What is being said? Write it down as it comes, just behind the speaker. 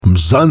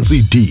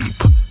Mzansi Deep,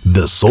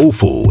 the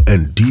soulful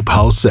and deep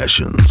house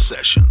sessions.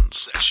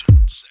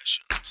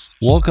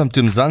 Welcome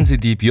to Mzansi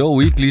Deep, your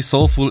weekly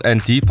soulful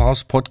and deep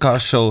house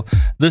podcast show.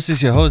 This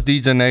is your host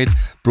DJ Nate,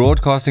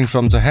 broadcasting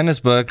from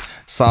Johannesburg,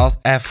 South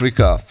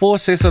Africa. For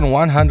session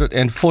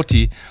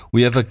 140,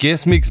 we have a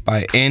guest mix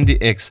by Andy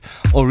X,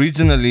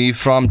 originally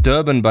from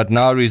Durban but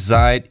now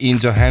reside in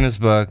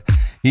Johannesburg.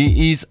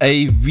 He is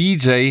a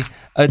VJ,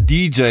 a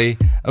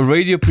DJ, a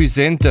radio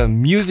presenter,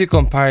 music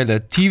compiler,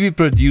 TV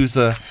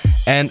producer,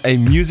 and a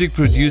music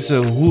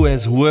producer who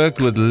has worked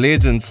with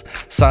legends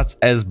such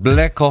as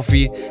Black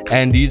Coffee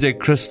and DJ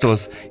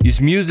Christos. His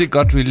music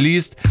got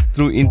released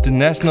through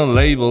international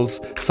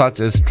labels such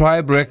as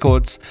Tribe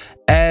Records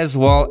as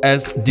well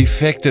as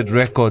Defected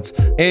Records.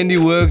 And he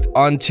worked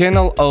on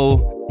Channel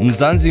O,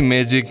 Mzansi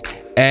Magic,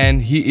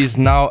 and he is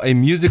now a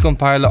music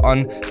compiler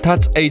on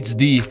Touch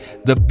HD,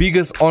 the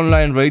biggest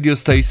online radio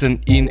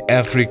station in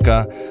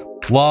Africa.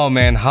 Wow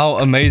man, how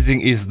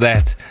amazing is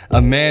that?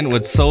 A man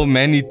with so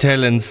many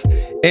talents.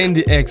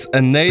 Andy X,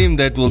 a name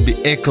that will be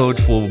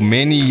echoed for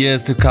many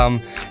years to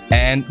come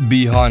and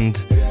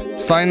beyond.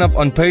 Sign up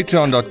on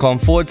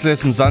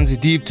patreon.com/Mzansi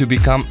Deep to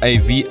become a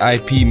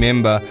VIP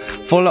member.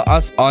 Follow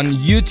us on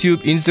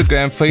YouTube,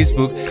 Instagram,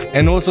 Facebook,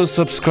 and also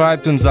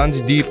subscribe to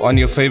Mzansi Deep on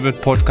your favorite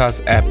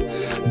podcast app.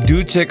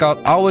 Do check out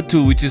Hour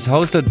 2, which is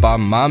hosted by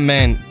my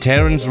man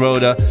Terence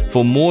Roda,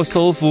 for more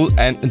soulful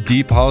and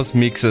deep house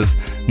mixes.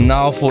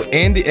 Now for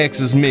Andy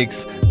X's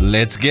mix,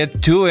 let's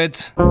get to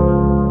it.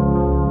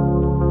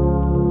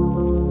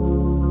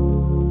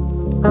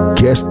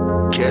 Guest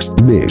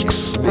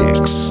mix.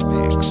 This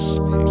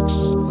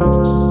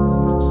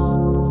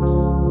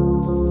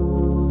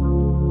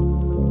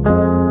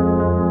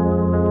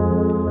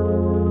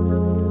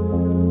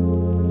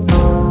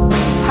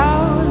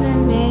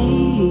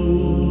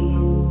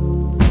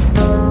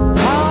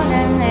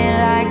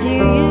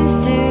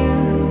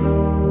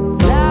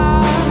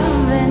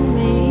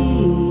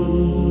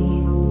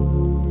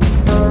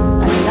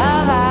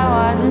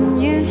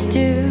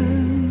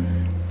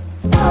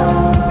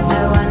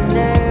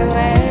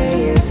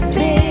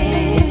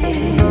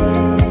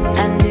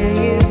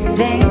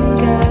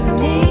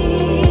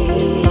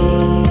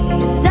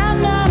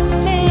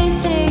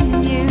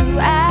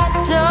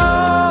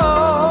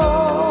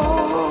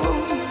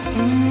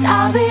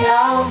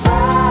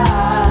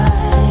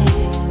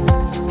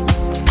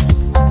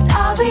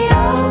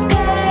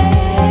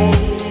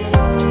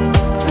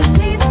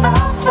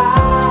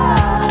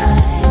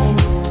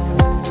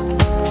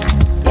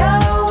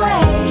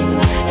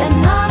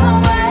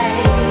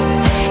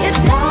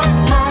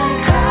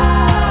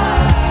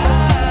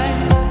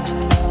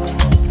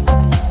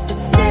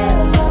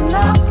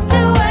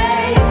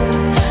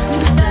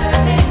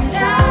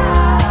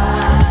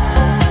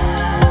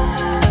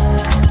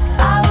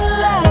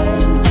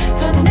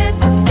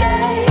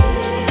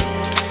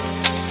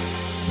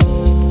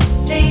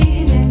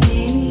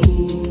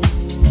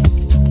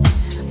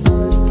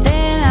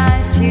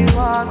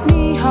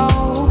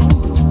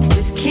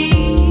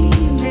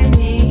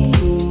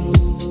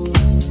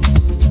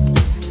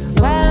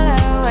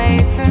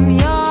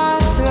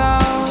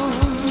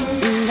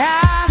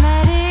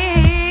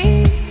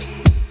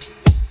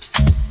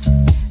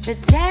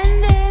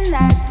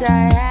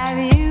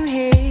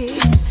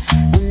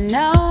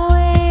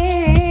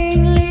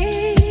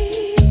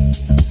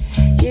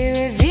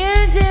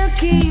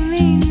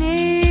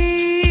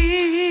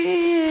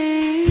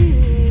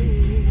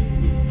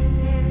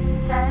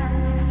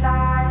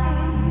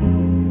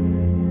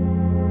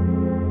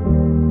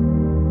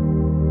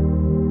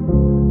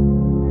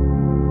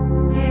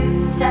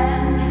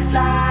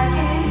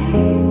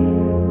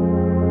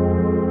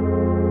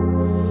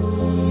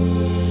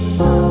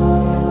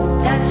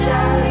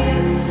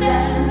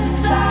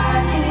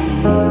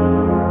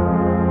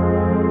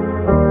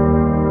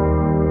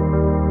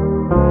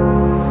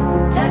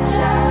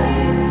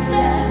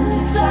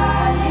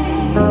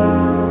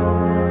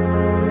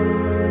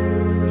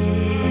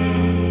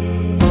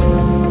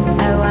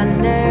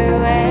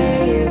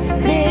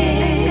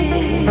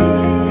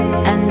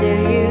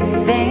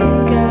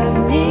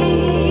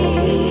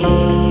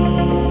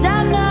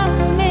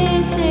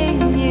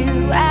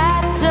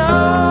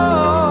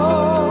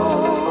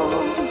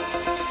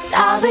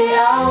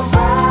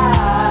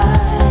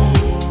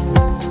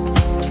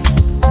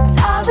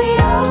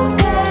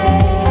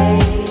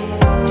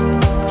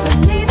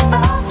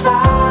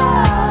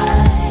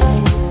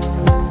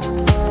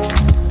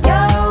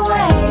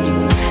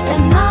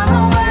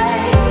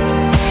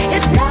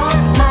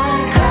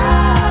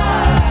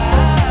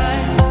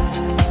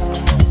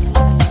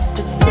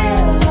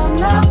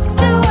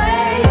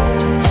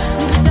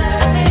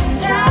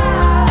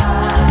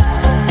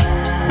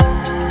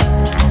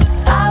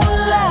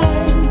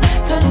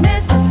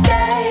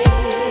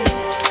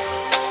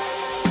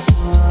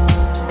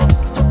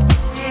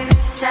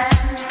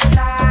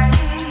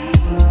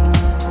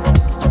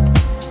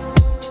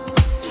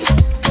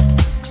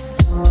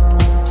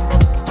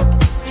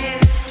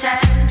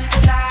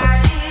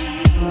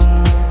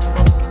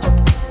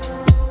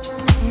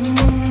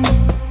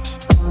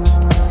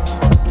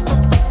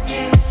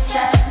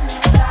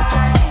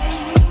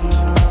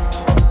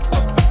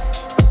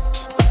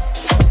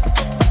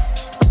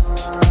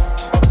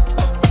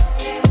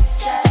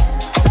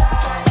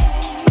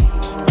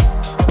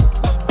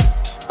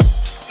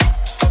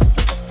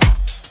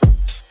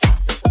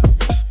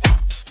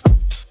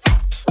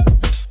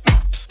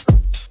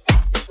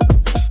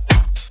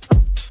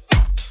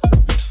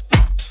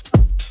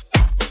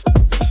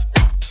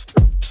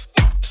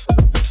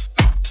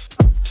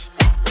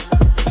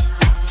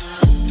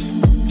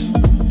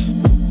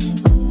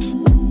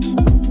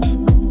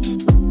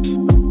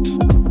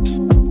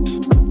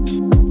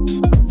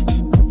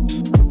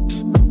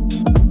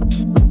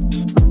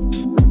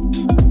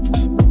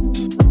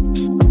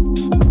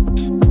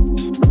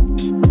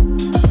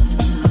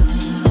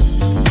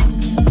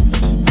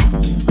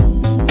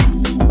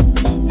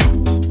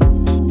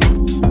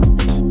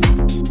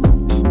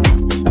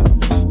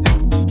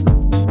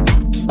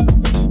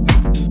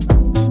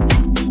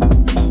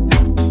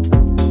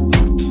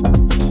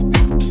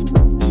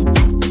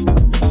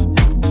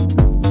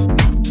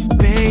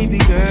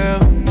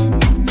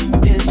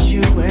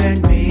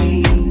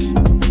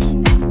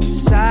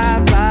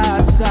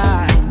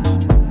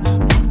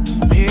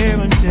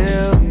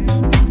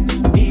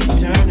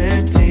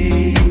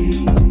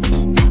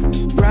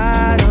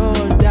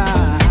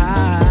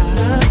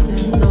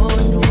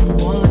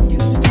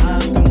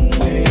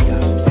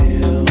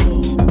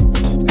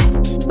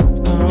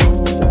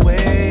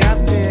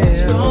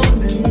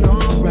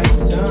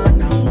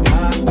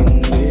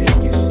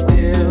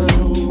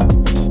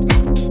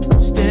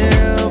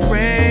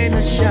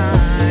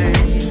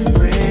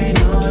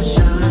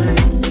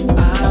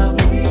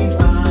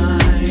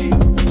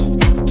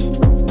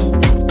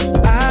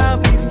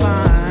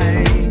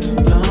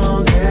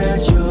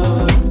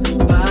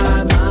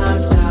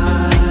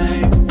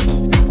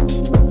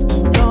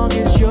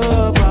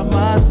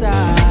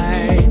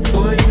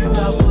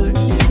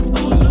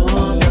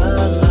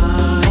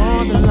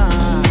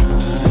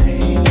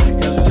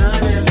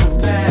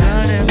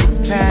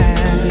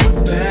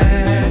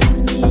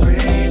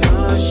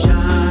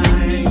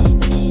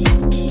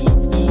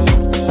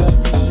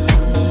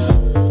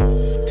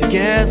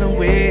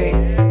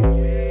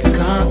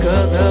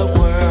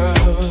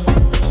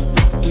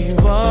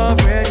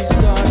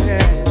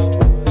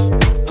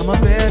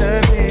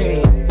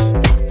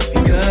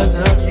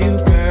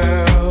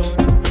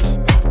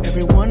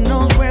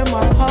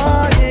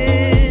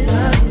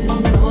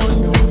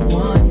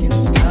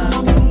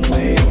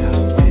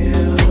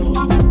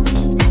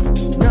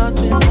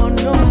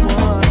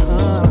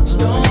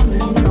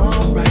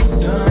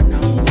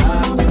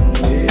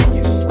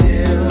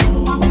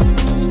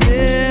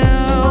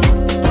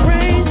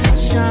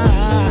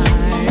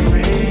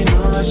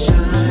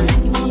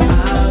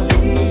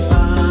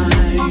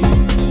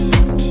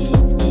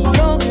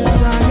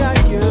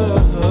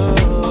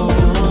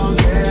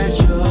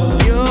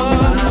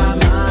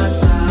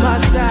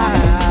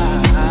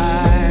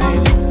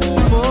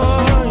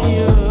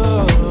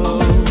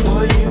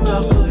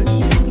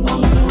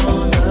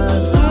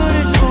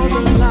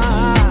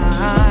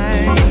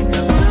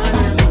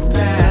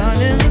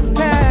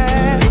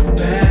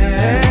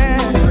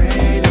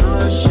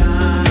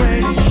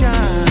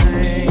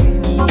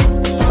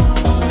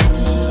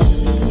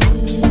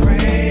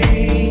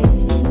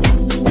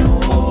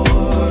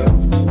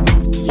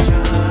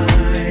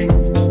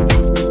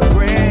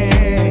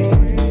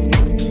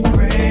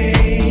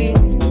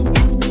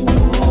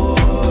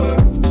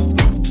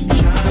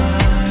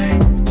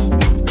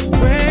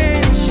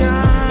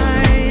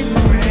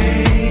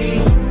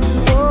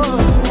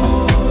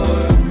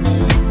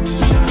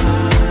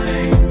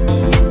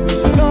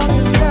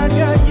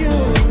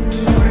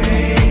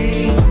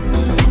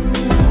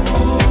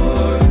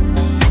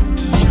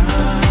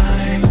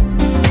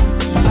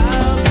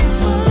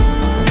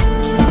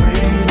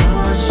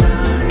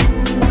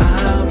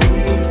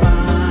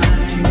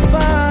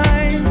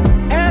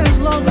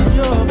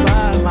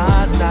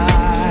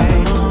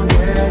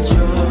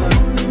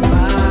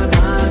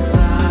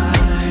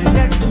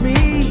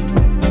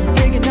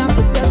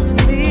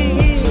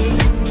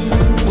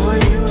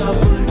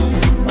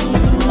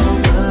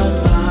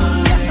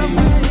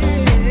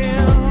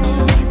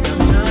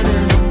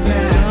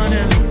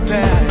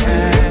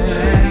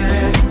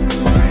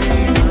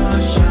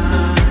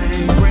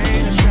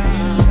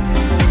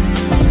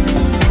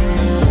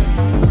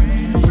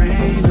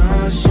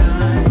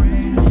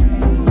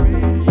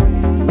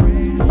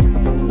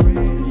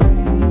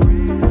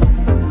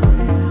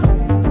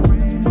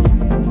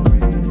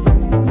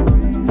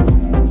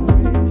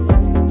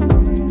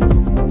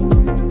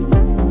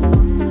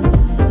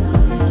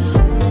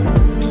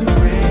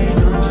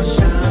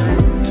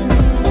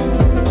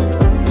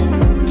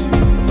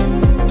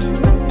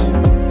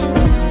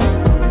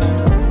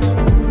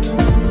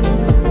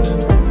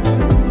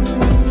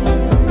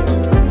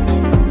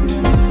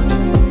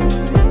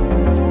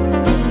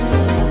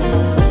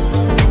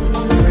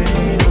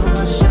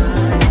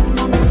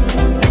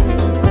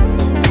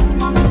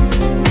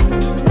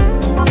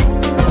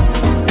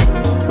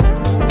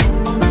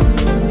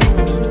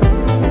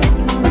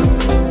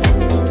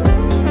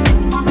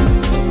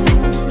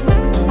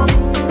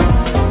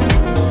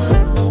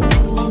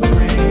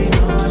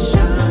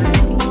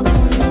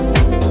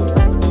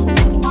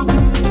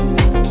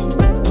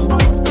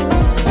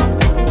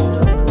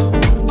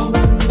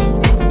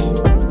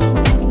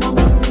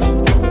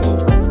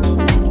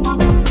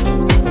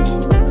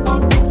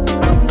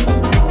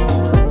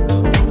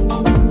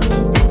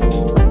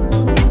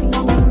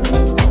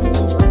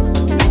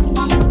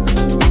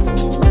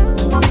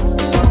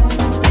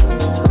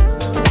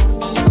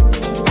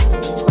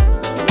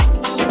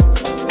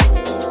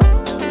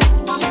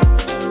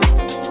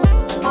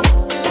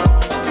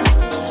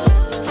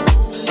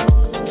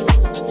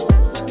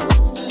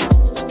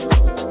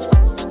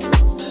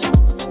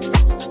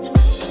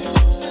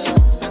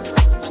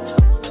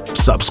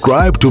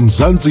Subscribe to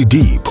Mzansi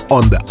Deep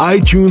on the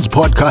iTunes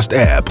podcast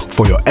app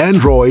for your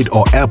Android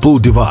or Apple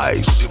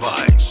device.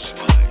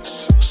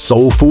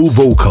 Soulful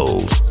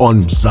vocals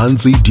on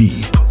Mzansi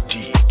Deep.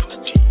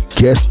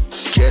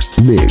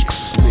 Guest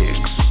mix.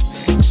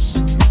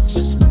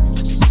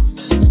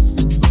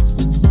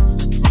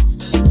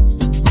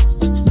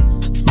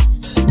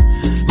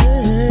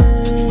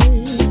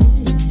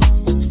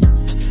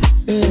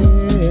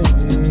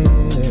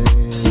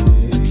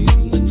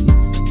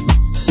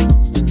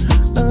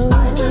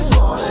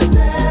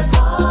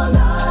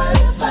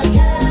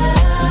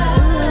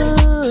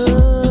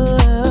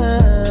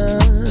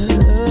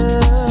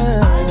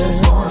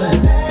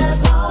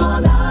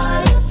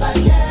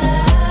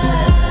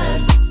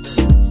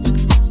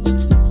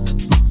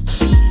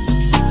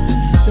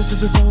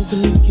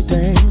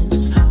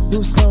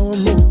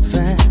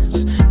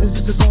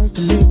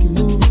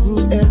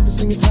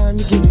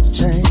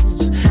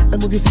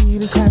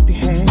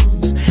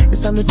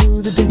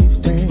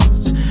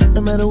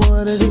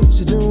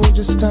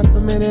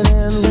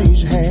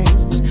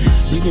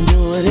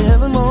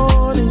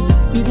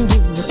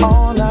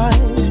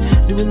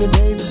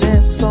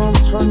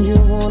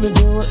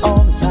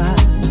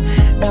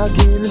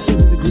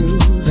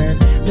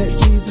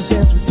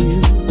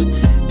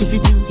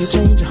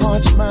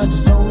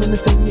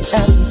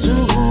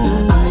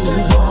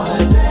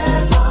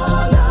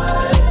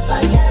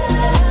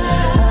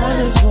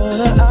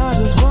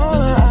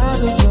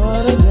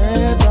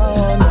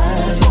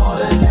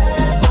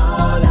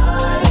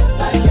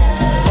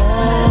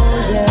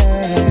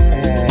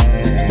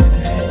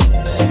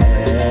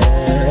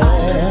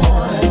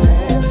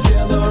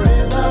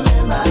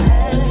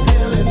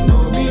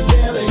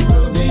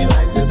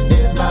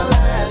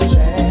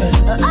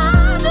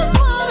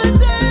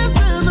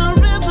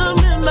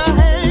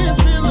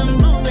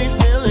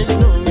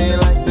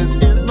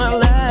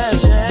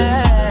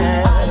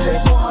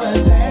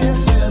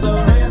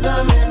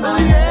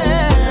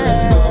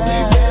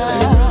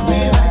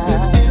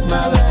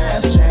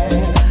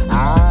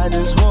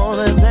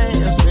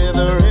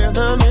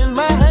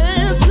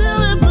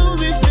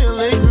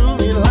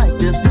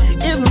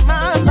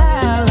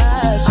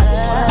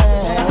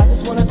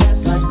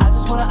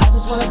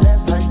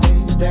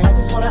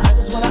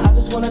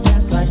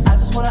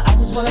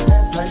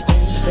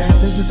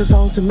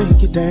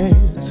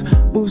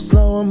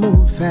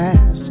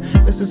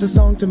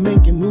 To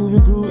make you move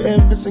and groove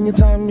every single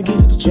time you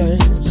get a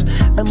chance.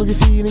 And move your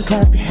feet and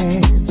clap your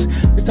hands.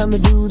 It's time to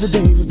do the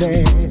David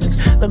dance.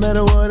 No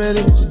matter what it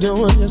is you're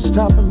doing, just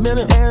stop a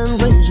minute and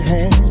raise your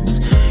hands.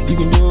 You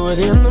can do it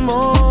in the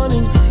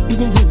morning, you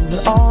can do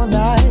it all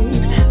night.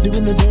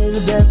 Doing the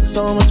David dance is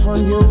so much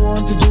fun, you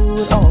want to do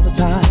it all the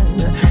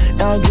time.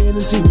 Now get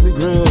into the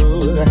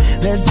groove,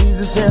 let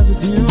Jesus dance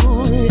with you.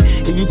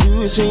 If you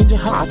do it, change your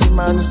heart, your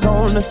mind, it's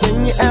on the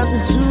thing you ask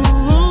him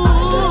to. Me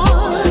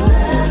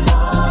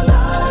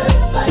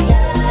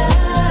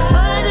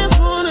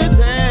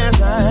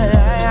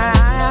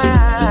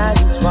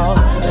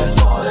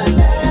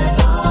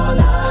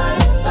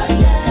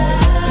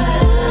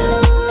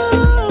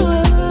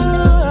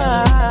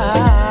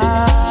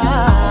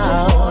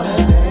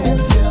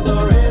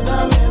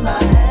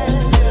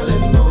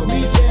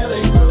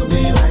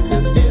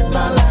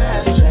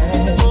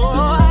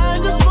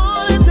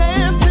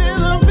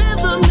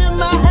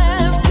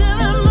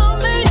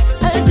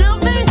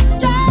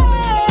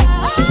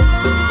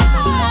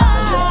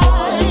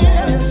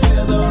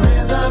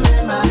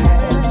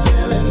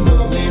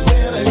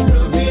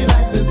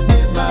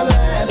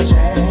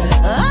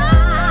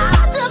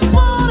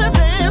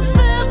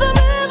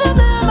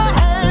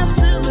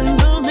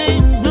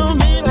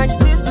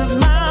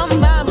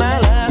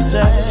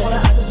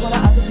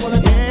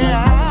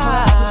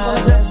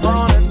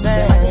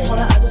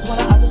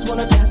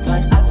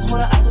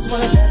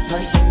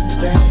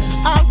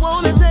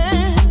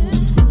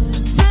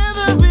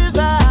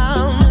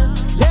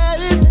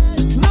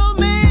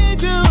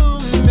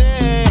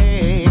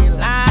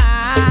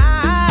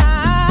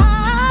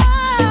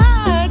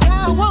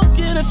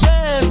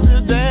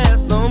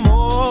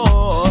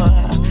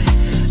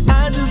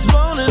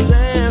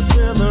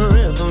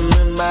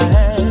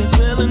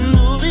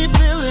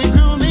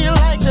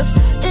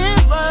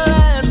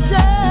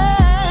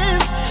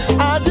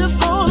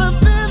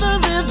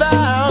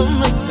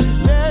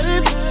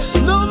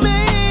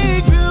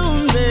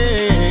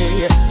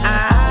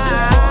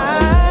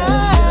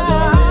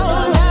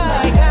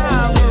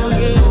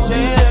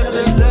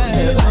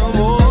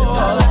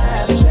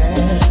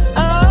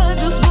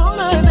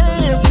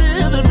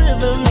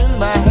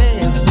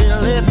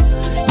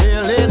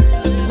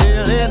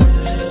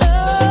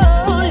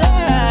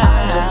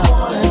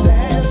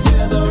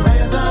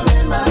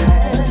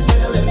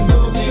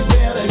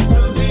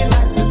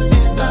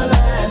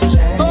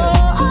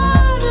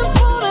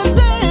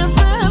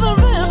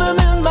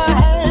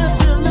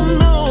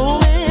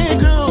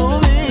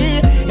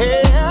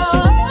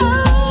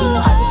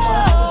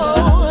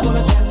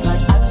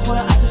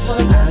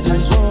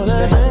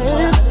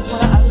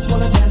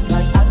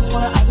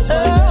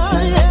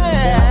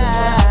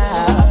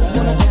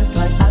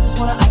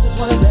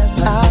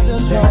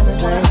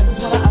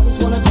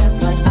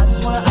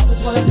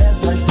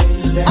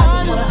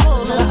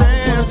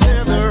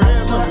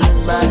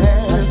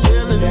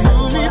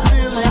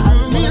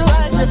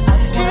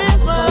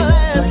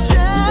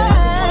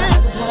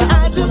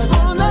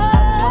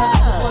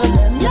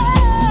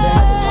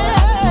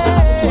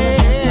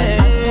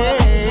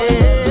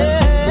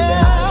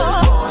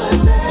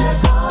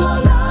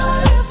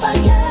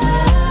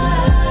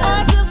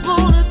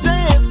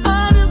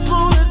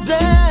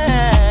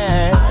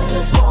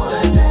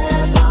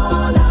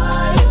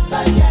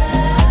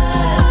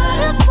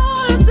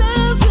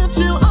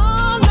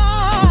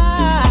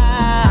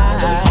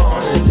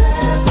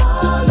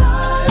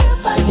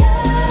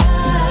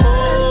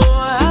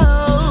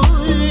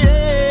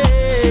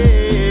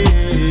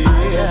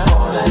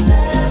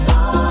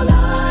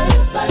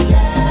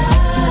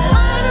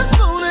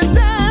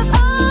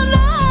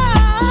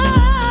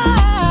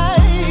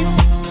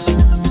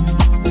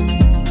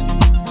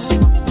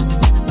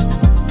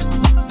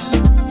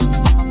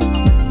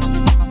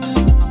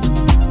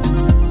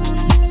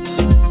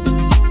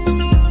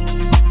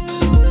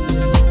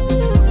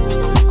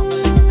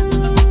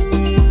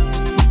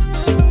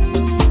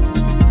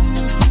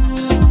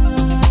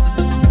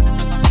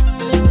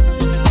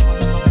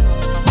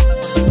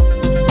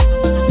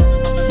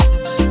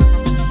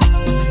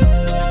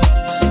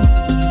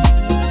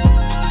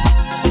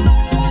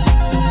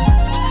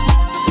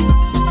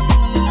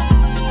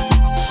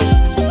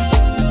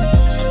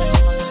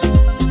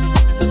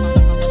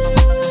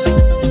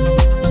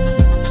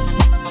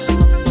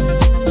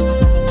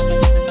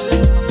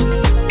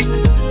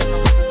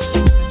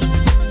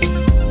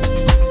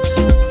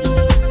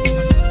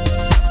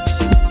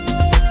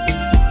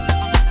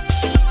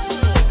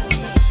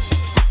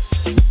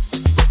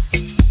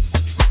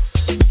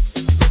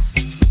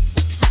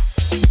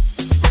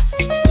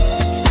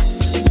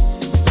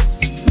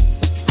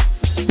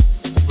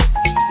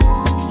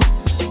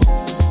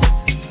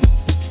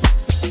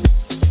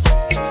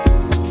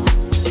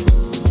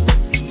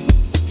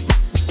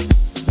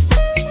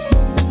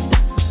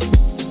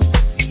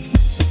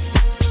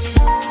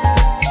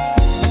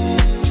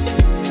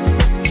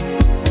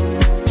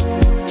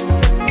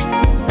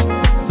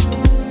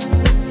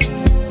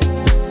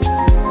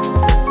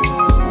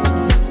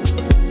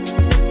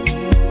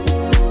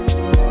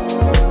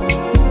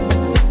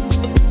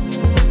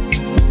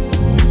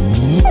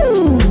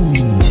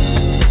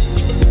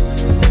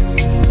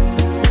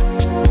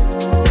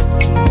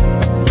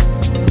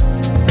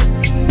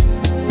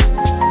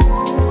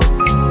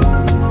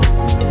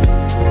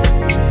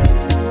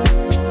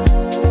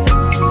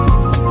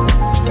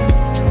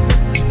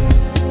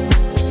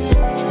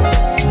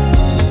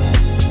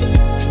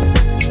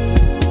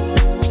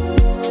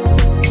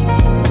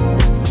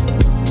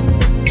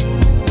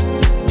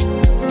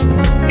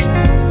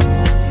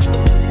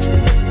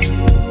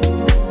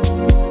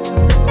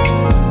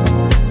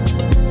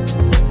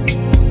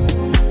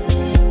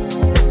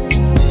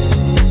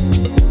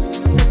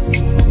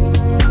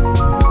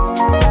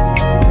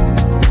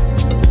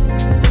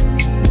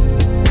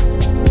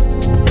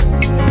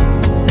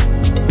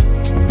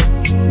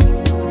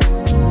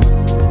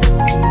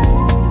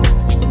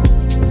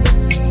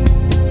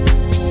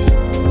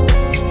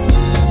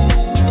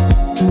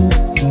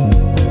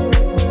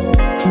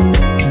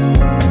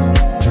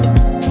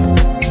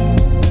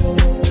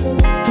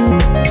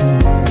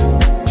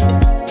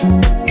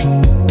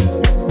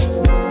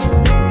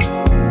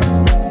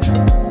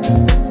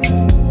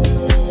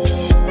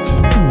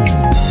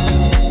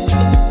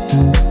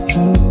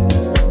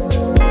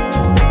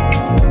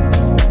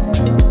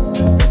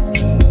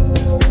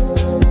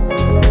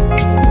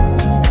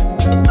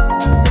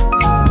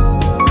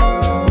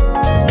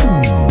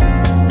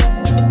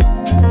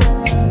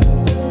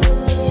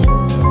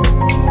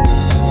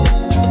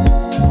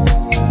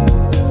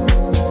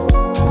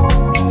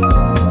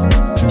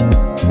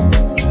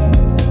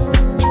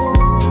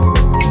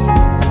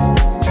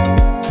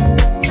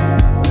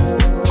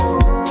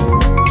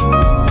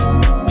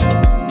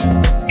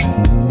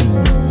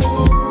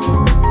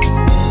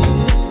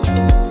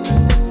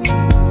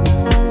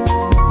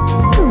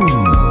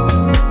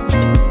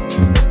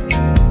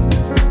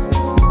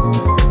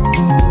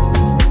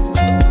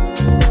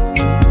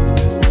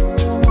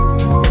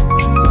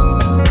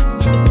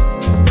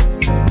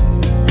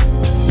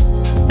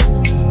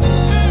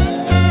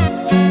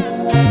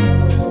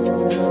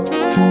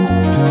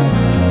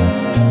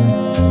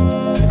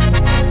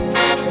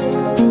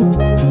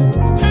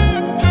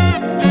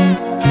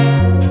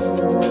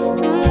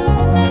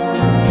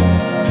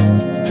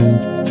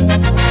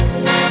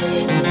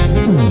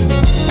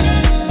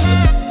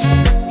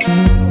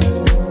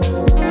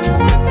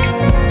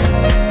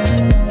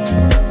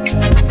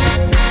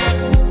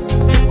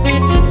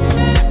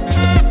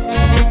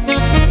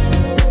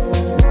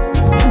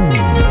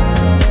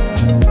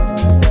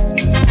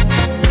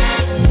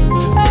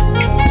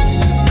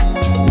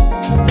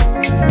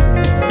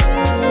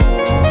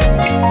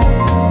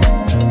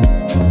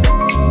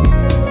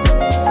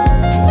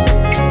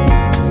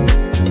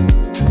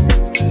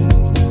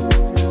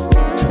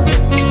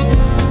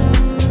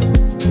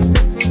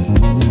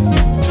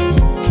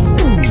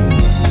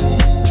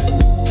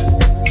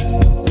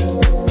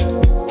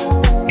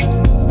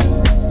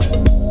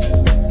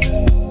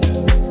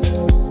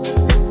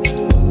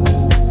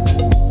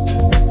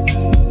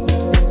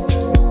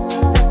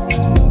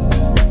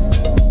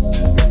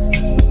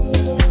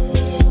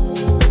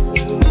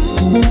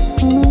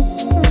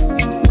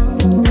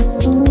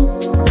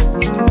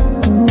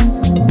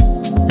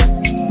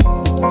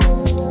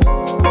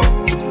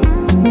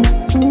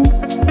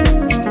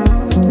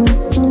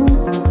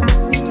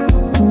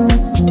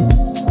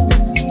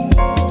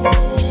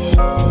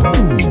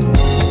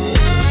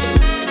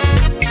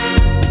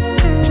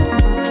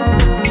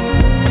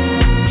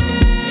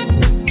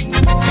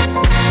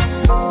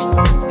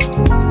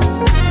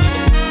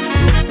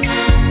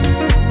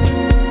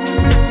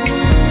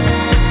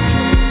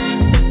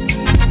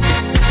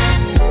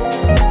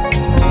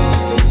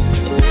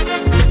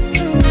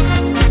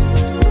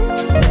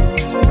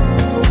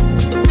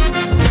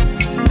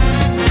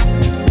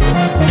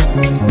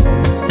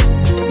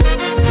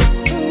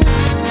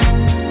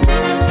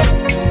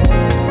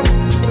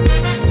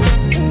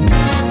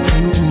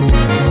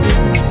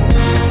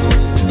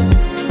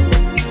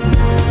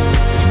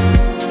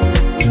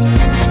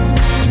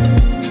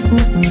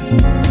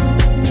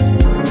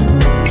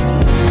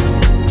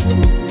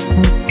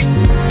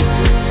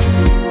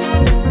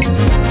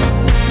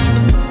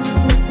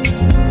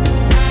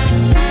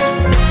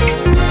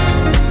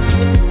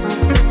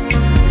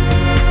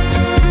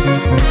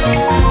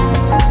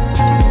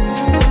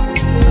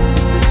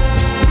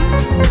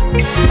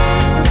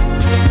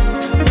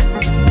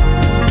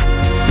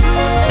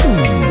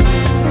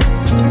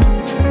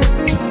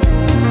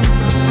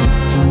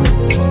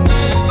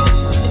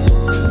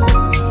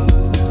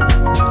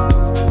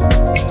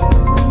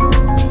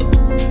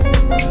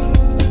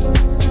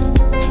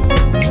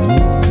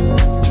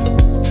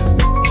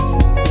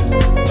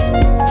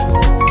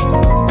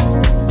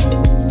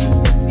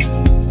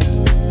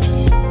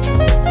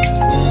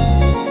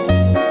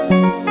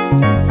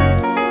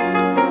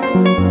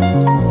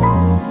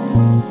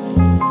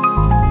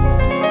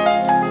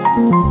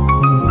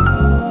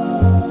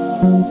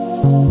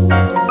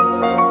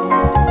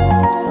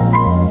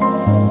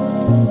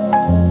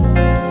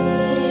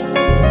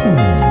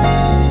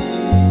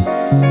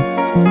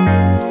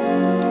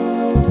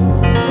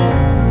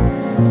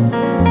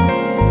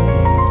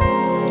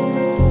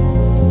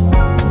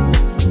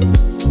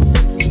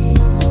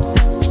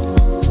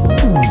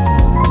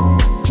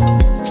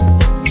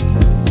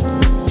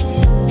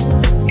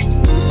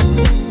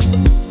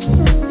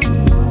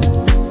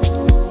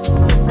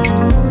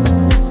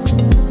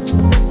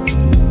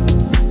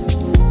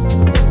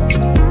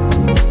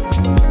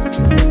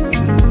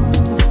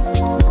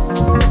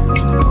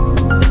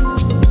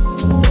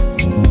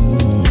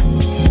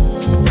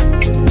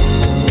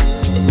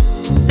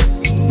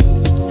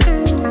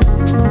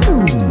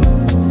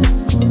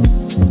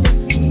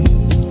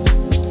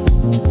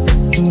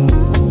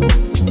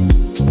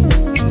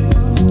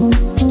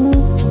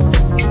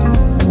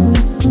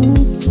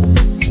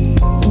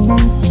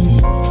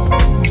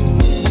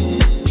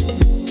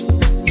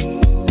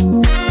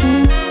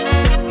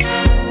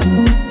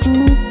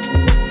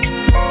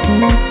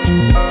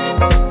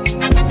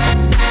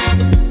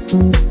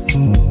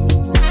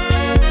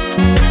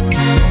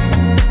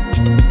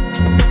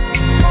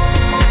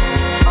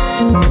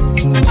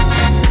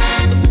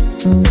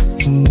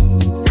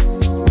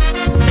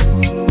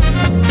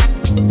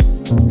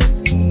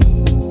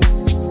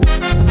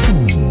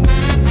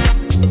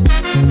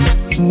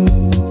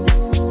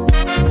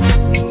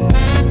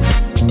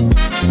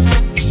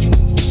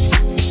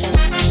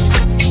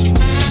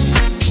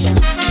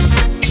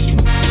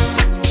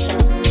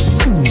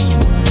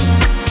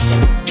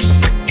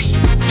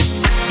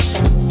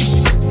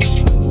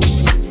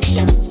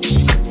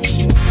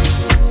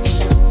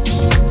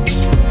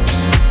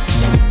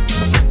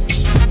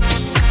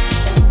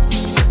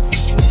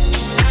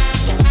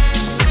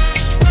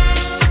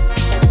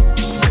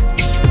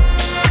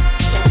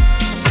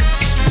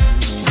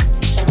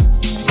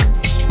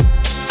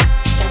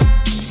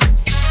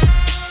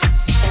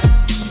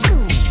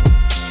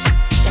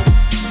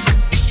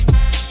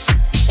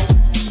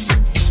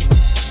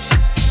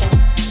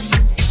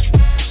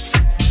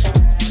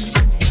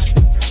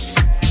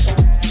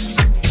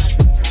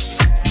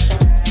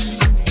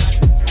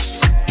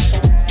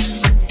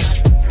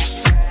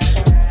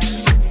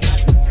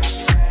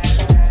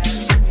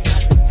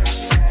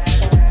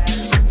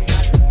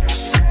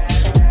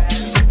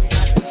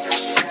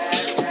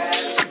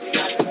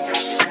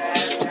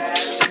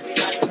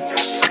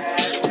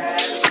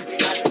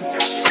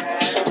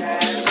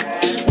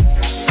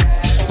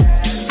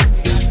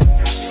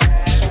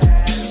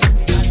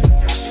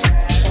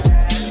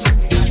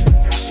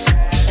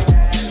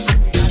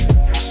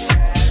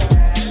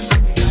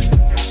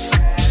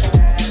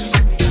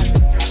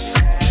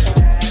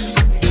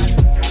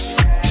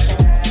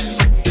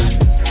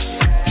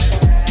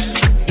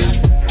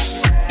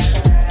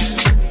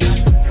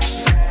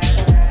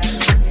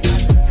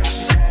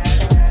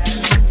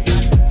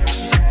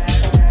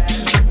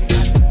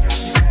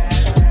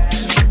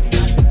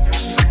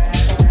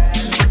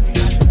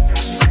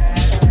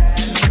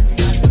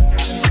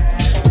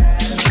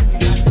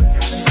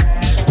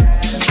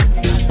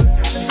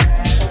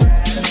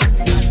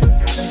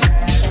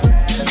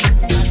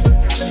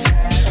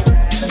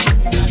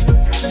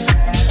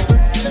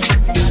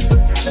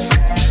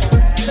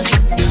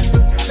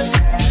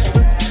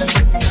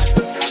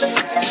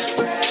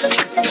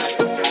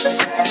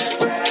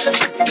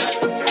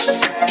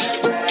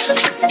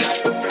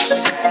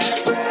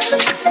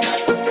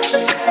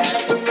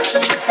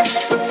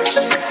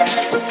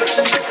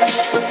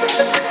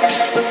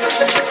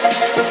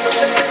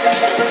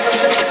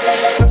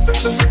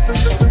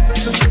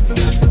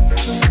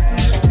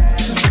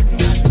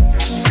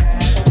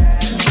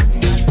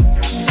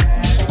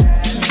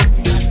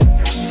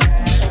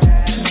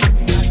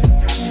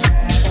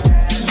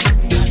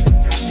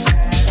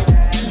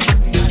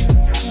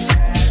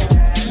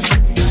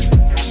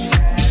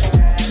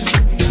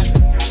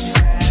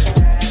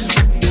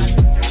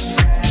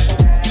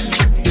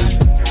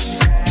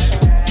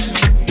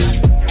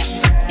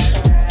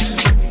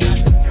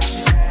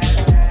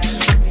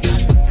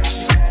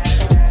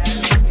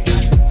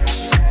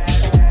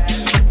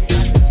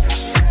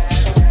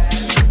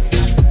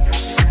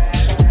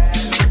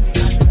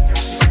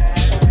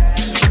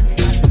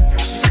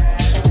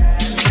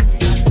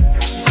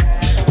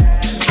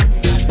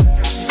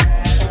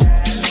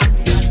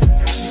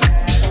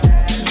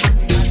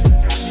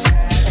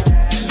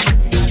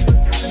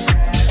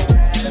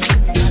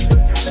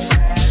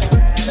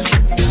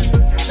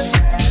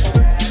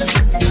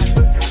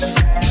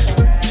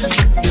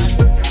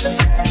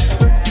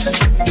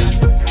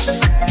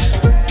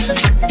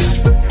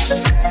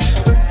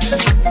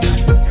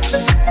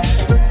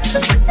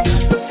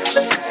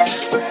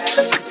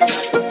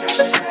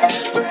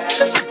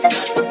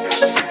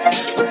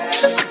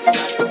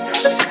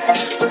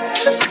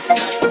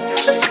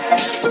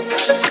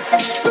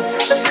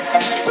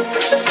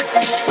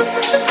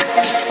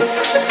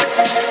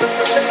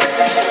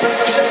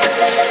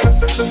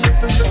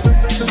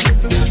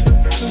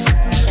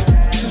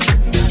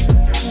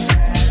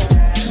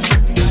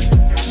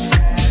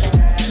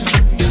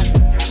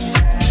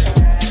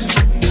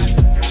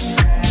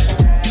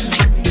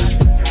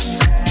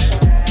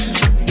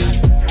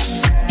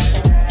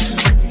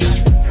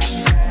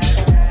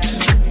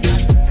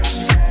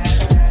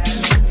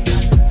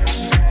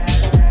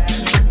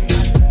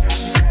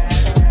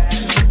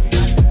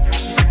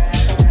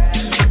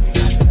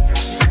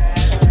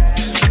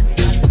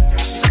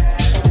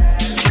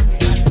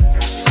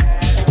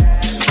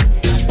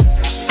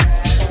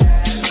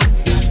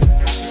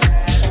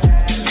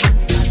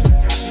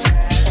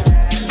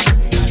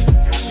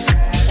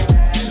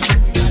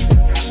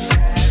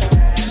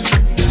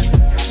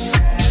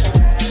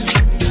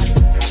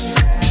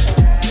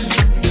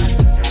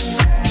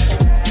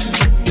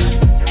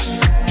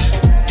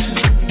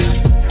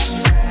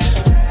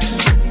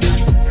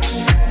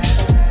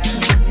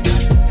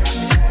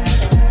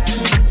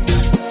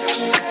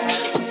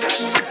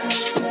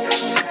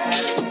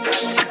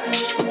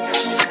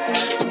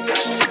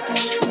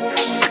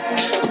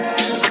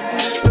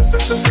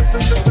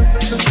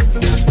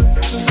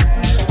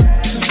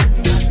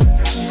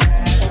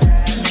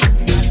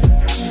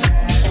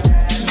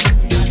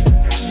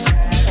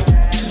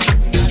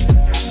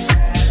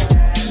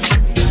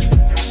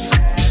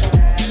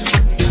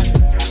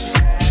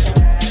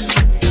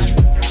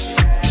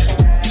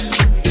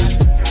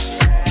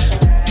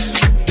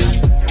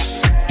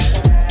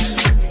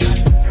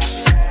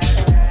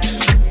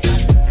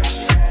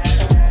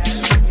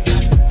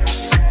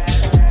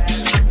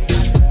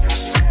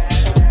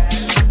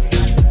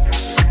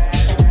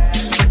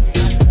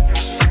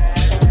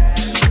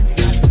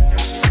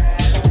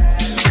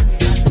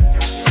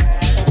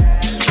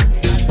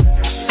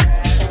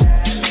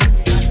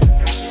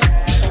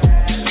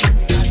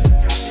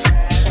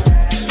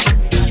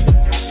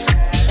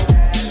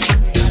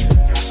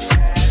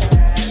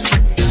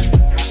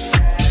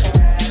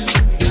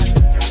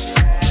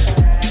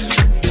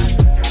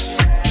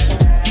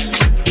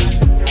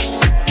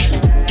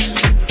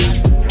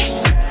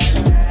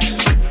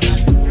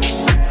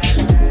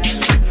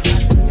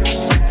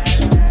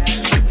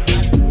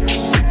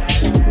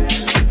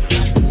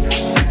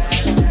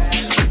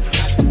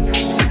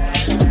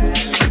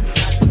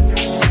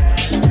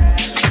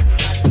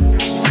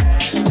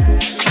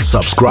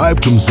Subscribe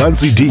to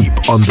Mzansi Deep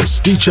on the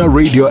Stitcher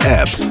Radio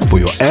app for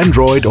your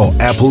Android or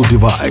Apple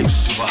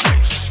device.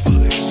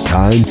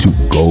 Time to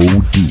go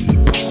deep.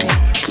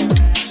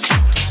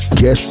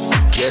 Guest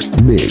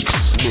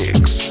mix.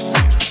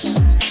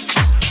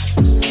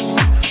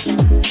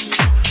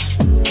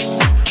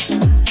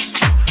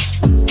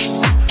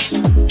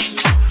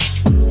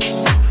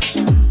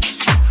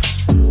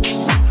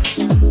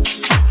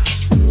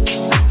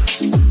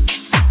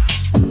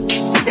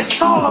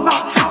 It's all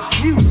about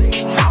house music,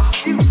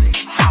 house music,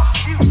 house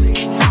music,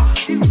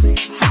 house music,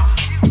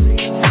 house music,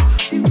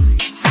 house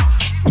music,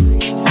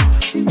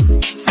 house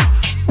music.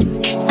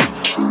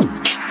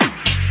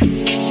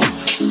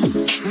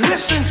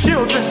 Listen,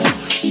 children,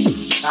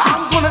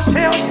 I'm gonna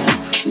tell you,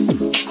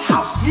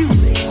 house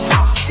music,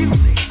 house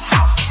music,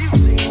 house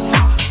music,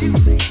 house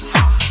music,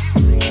 house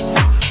music,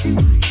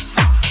 house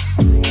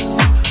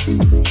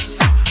music.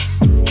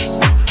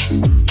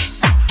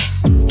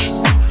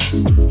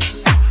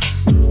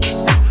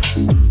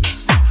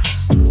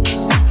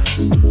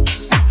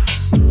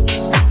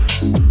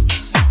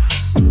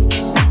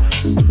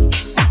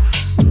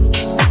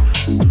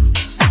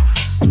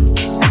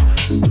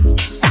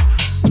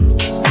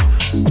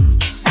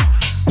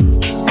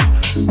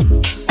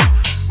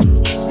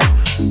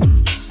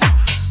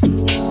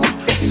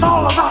 It's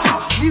all about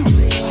house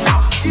music,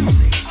 house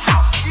music,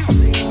 house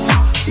music,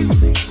 house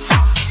music,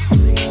 house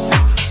music, house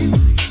music,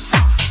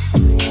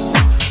 house music.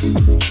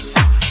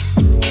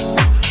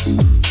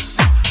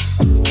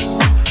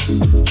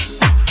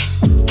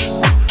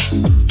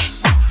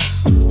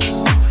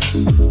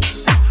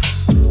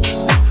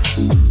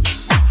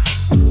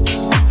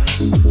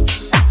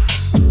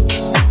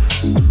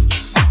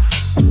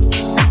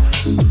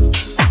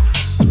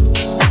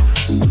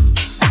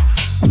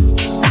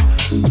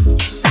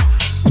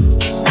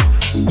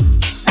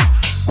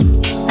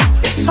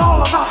 It's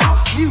all about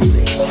house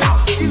music,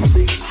 house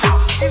music,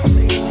 house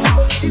music,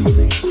 house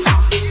music, house music,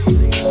 house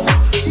music,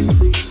 house music, house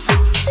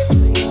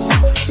music,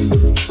 house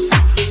music,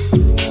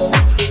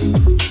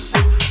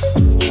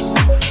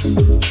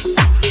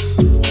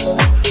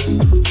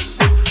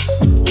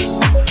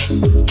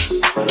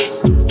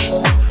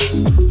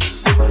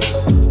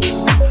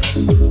 music,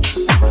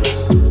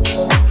 house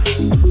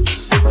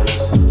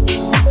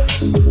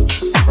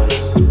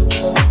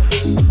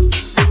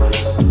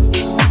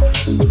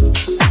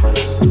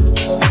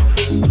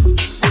music, house music,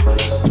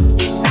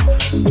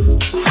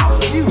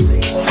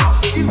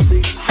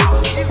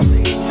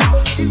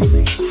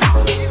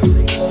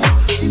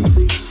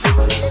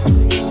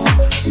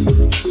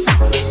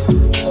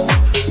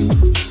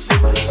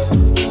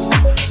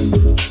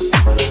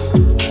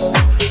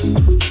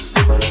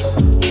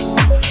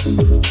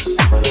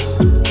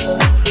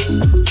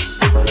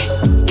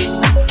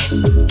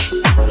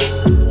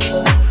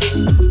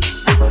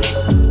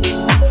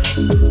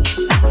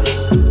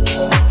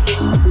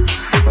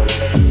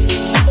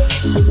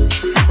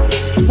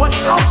 what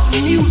house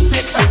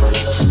music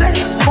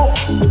stands for.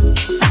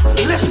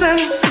 Listen,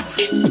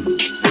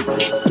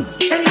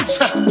 H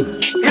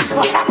is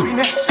for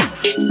happiness,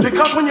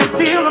 because when you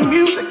feel the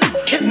music,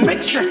 it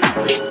makes you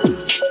happy.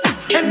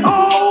 And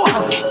O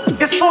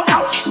is for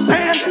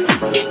outstanding,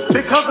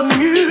 because the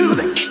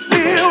music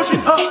fills you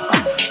up.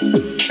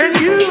 And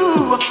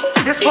U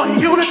is for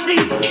unity,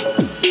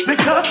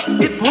 because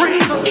it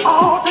brings us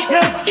all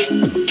together.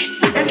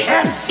 And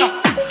S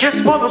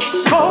is for the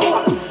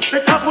soul,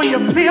 because when you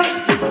feel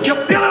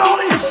it all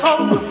in your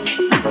soul.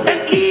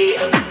 And E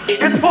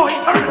is for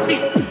eternity.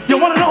 You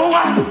wanna know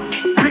why?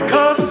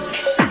 Because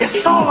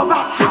it's all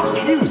about house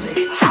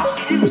music, house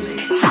music,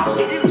 house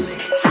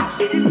music, house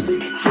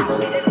music, house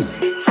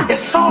music.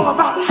 It's all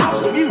about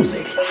house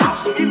music,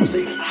 house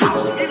music,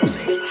 house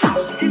music,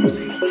 house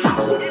music,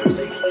 house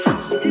music,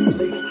 house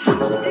music,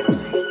 house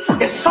music.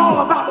 It's all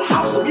about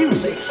house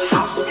music,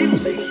 house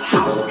music,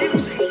 house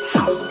music,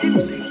 house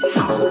music,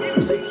 house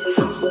music,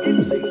 house music, house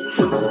music,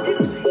 house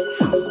music,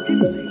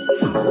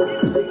 house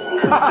music.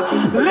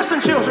 Listen,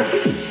 children,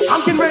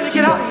 I'm getting ready to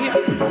get out of here,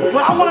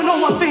 but I want to know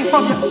one thing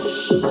from you.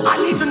 I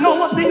need to know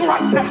one thing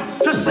right now.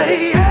 Just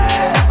say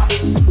yeah.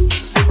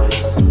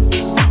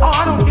 Oh,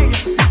 I don't hear you.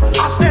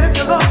 I said if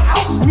you love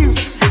house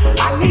music,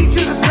 I need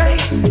you to say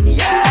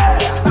yeah,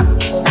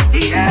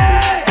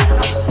 yeah,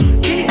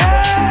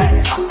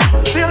 yeah.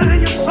 Feel it in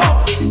your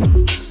soul.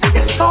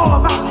 It's all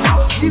about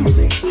house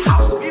music,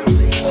 house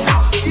music,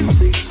 house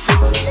music,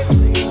 house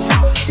music,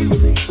 house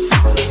music,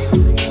 house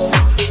music,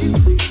 house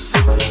music.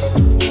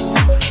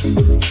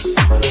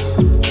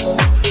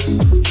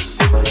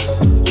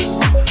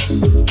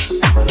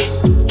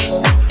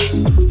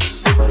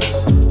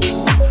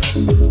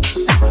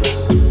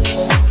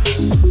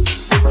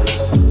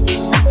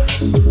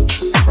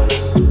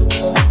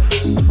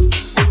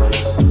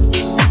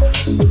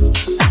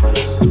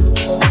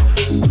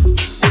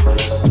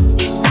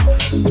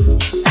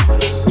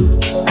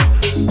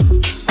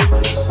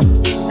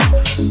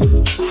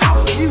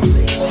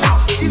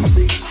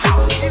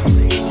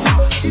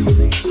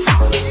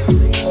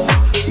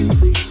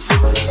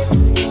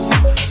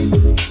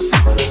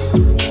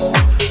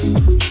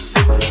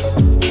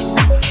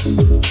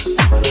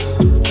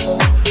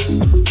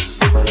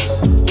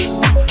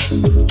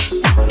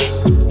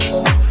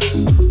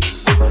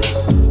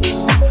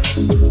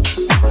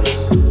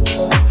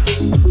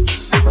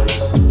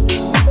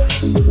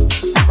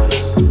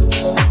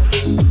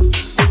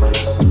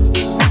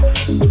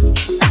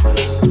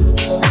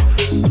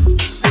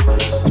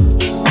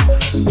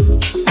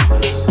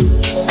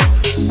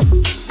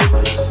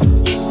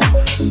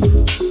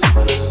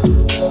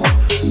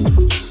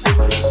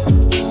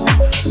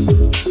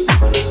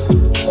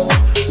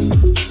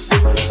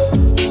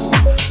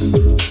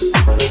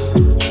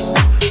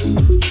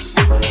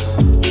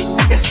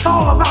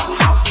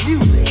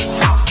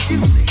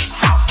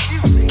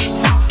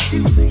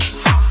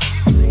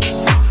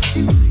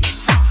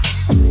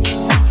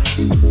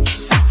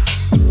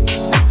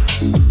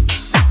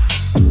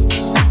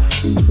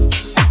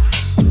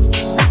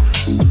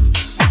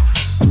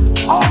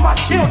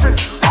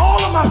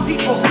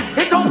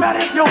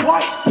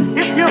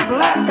 you're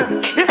black,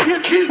 if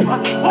you're Jew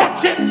or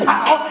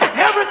Gentile,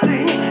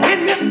 everything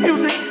in this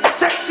music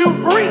sets you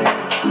free.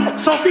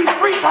 So be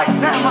free right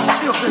now, my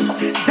children.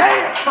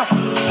 Dance,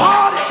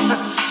 party.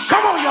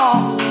 Come on,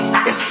 y'all.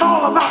 It's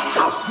all about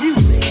house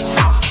music.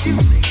 House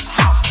music.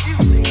 House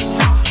music.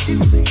 House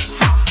music.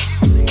 House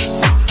music.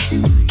 House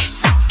music.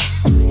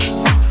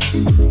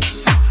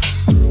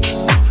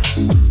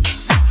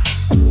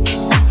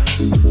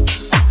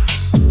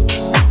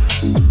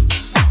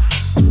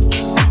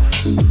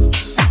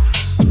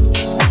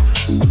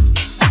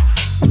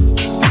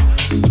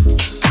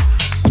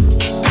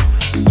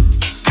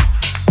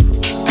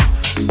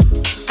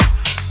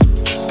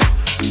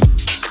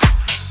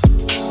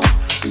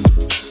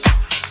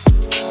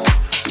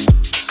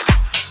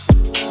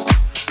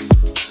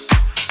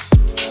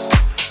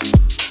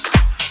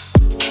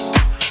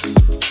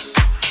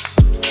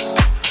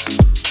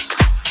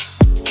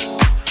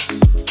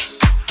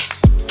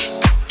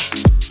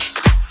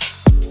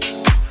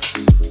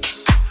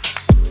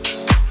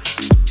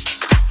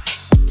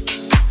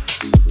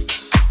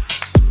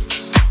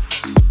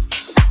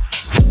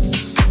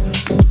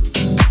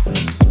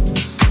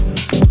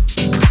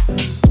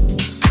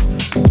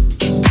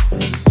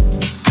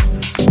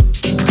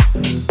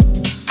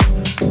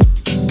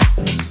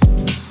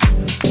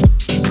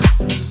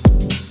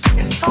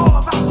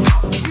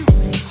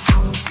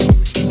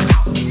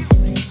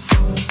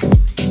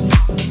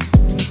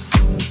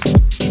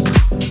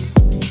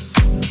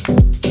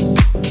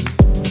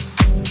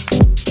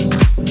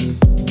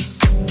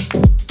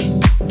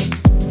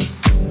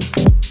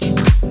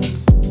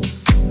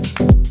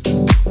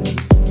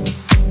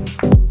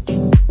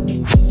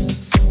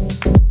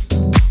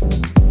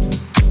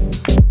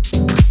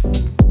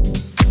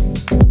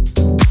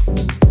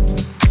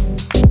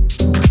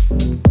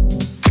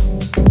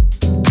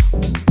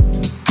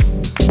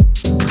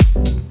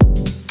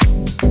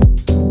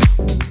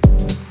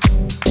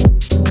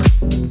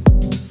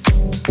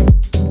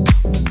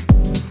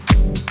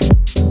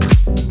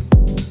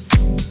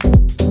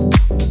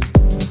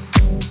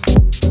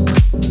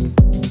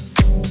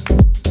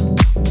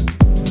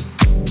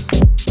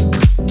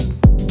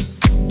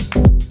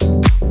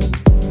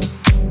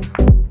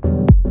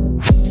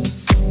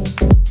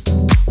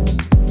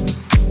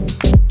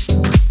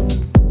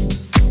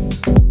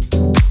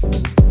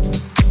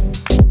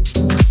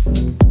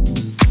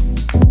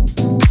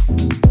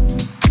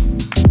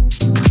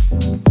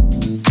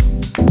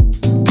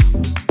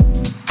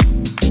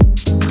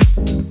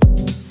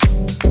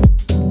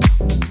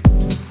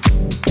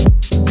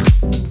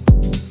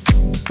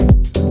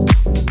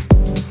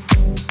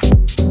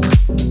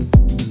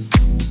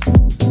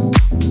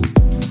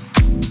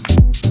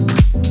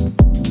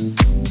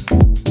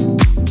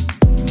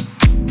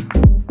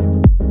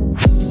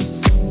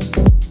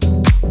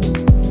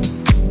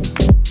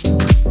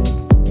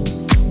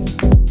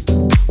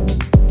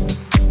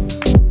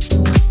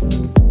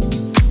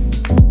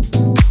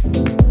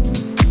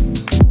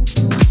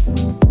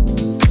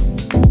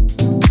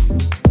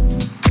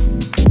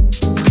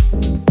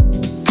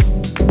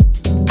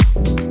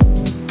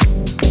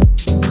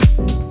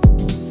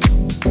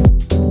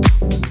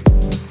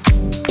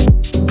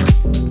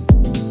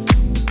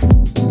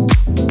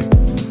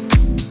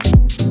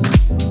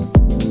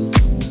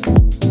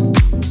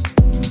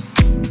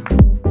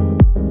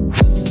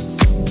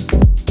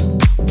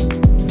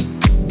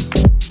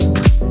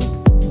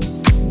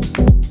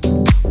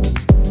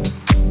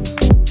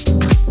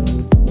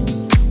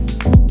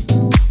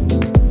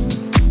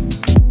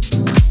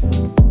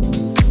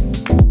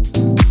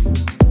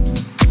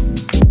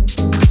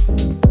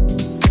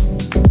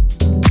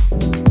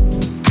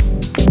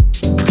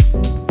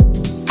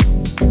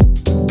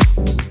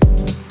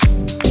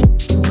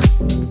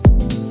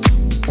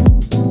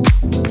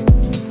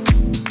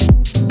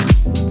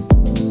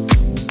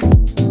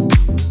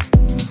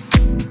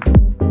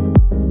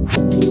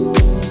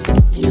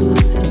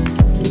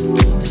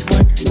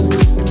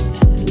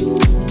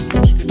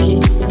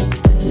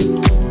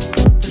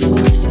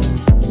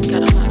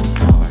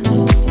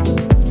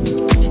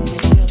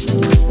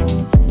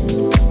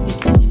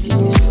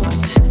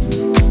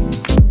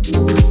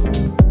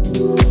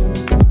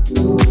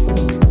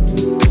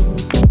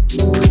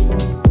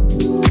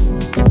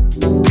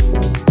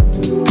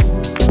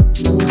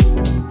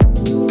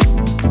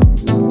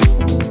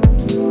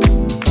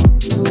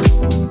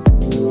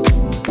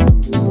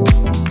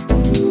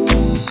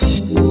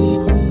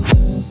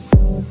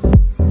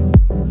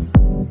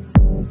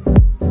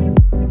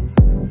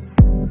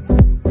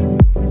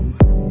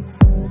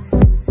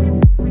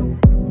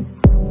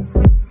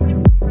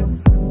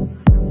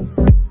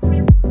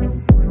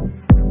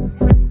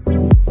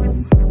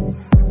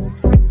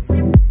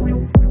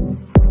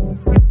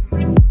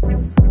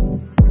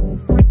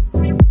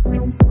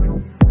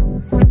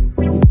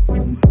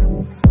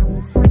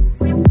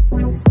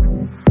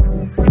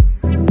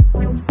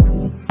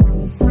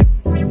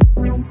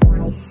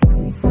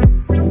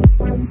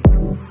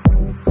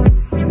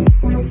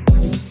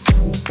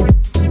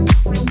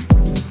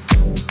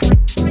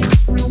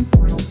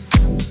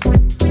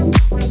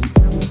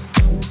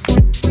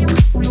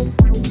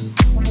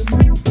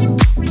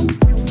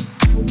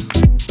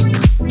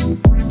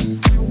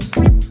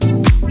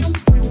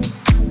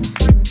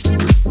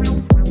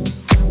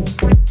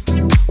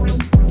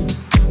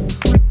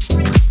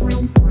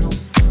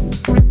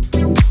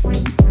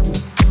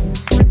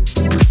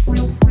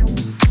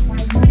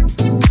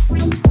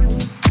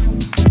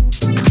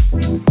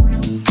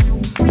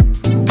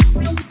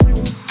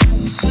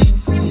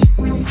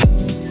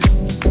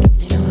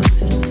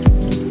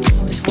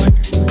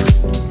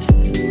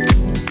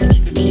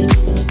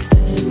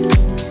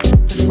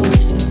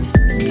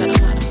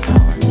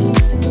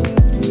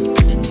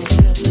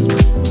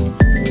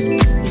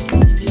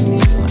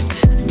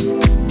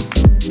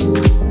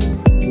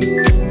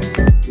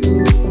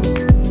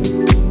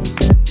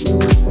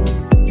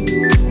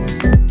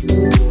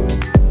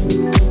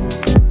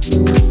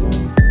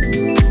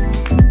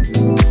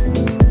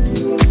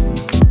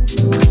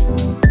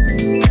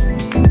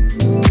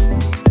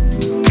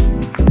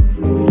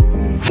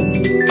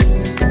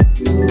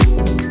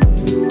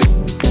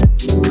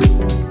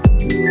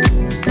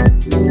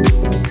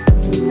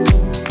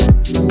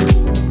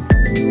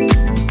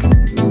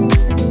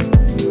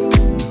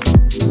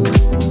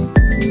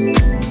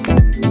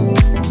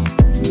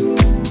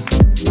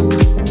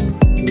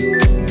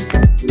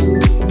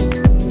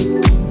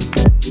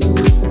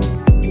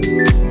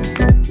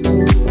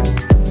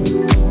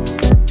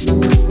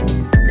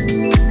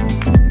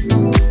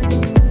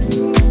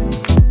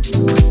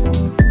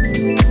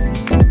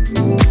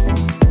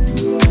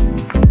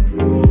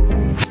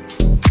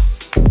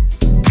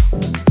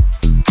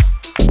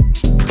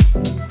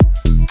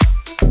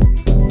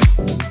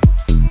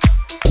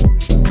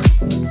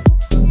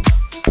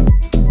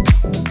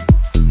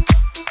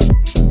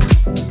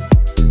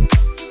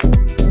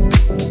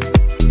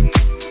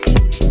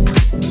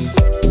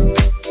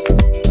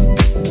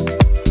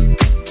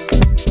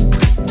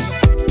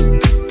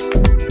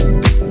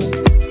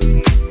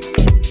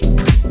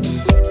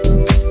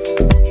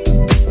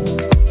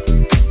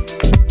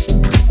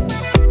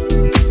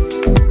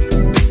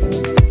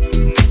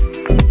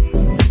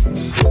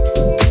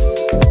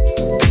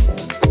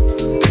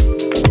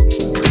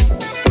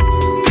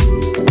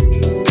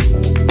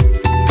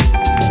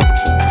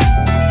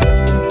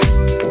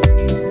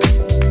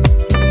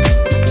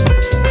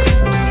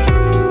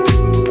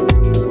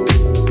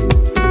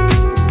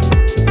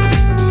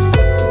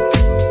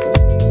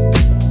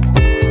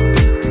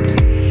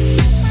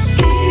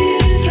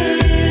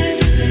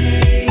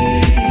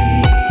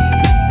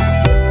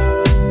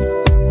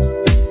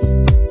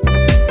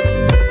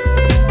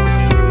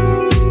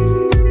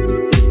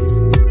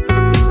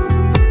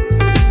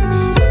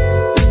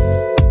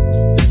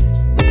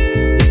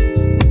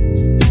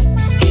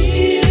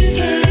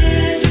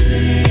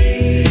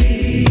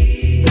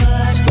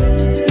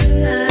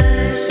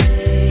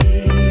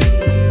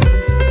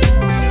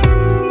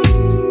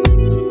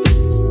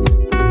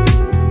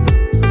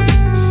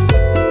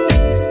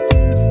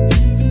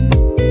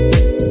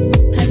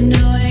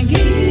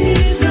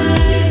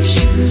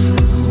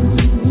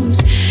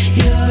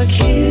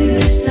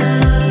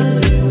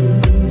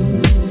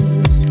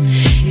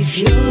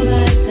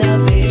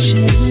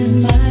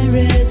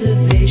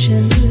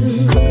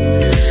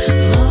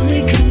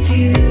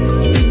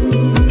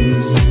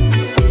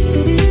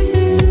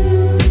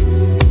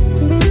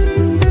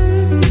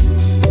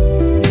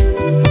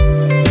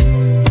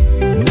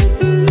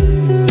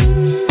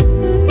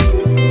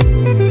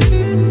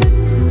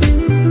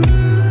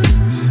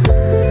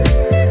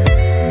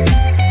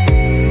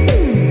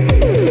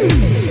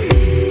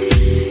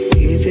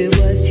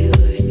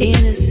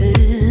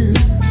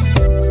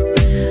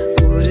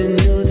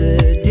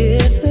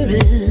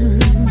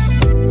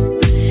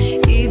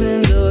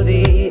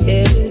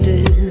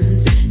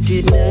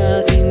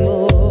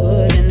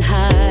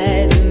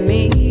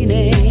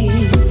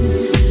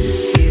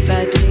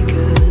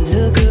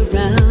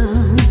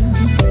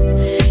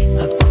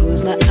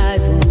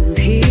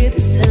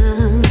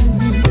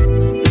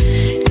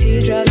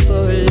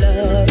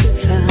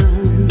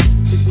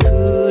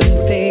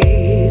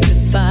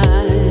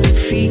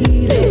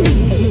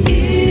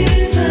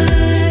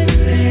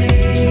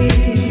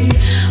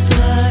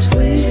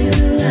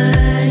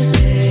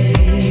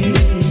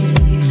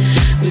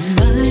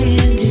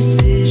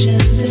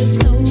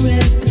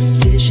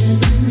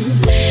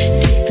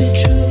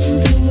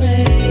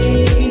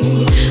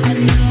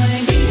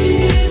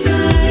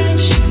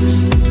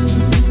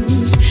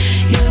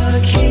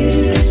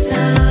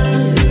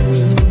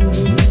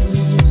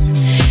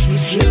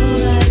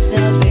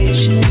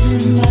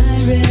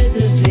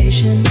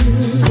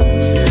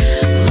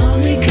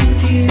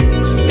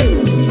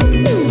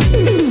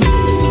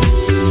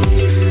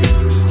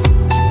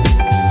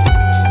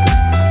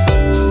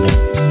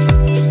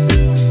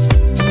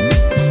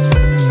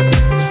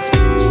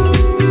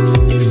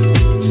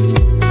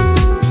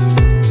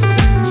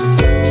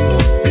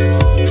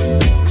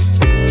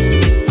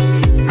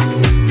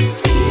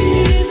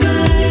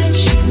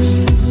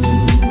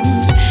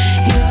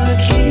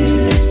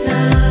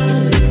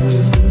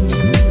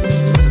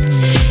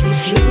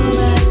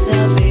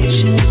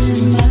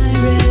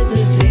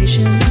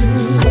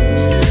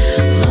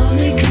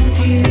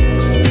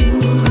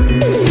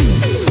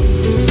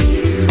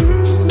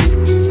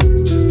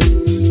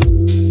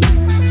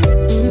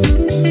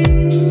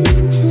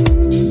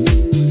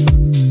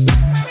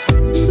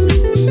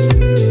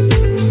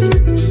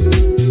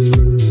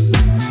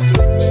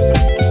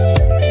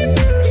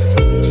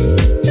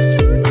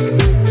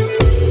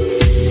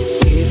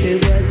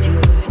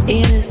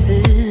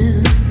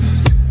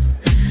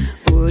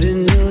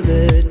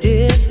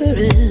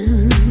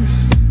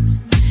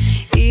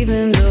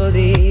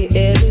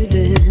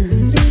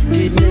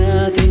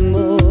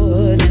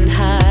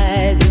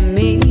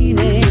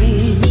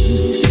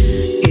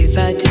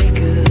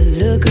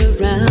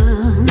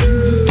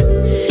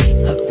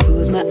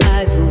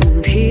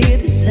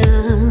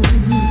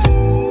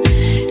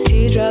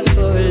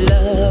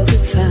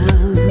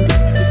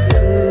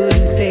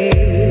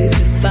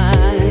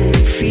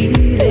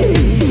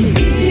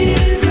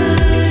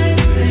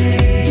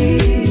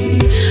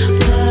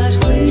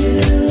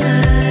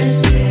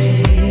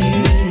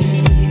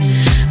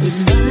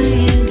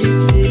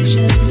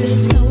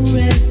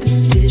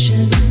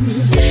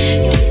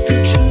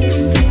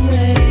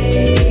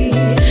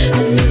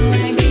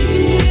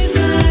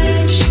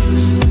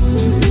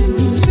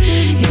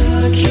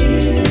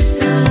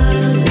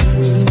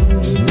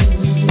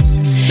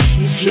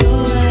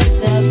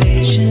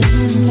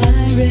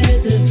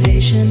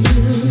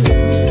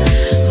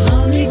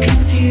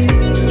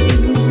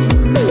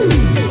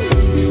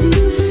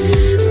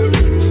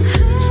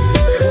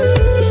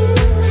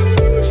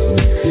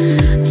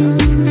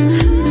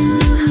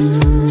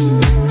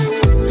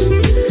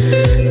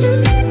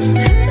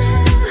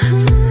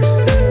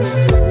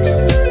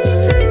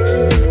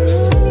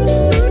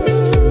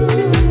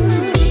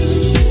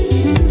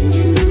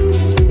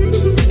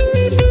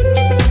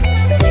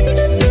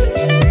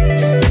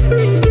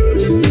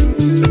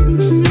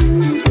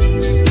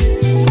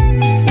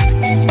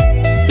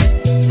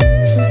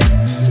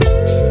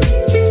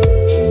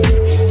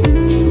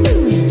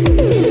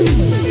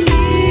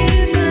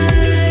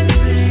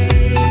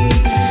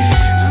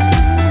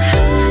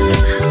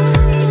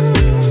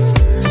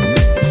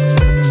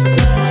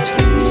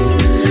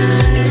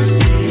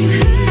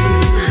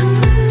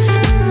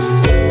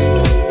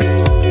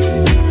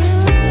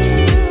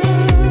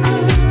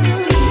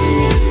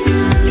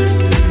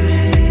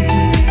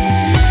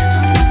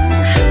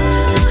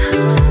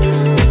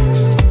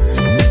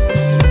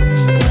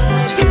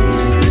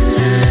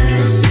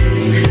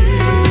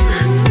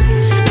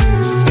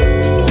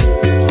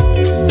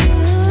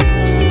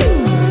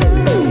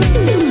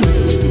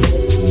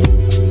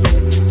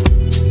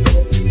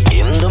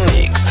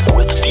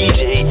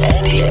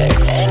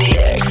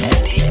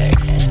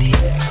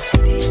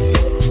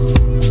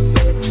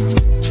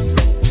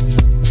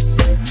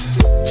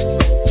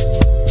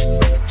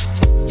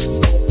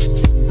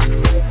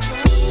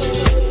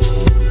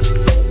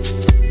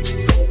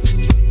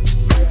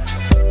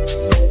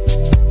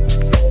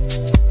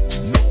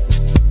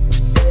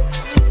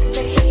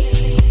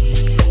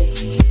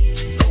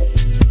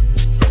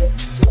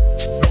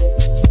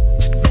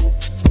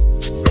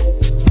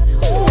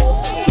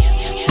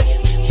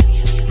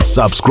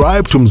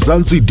 Subscribe to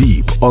Mzansi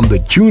Deep on the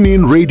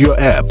TuneIn Radio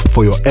app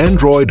for your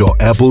Android or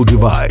Apple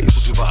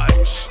device.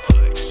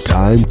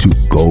 Time to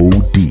go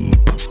deep.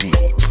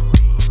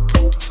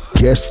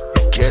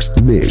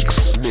 Guest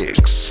mix.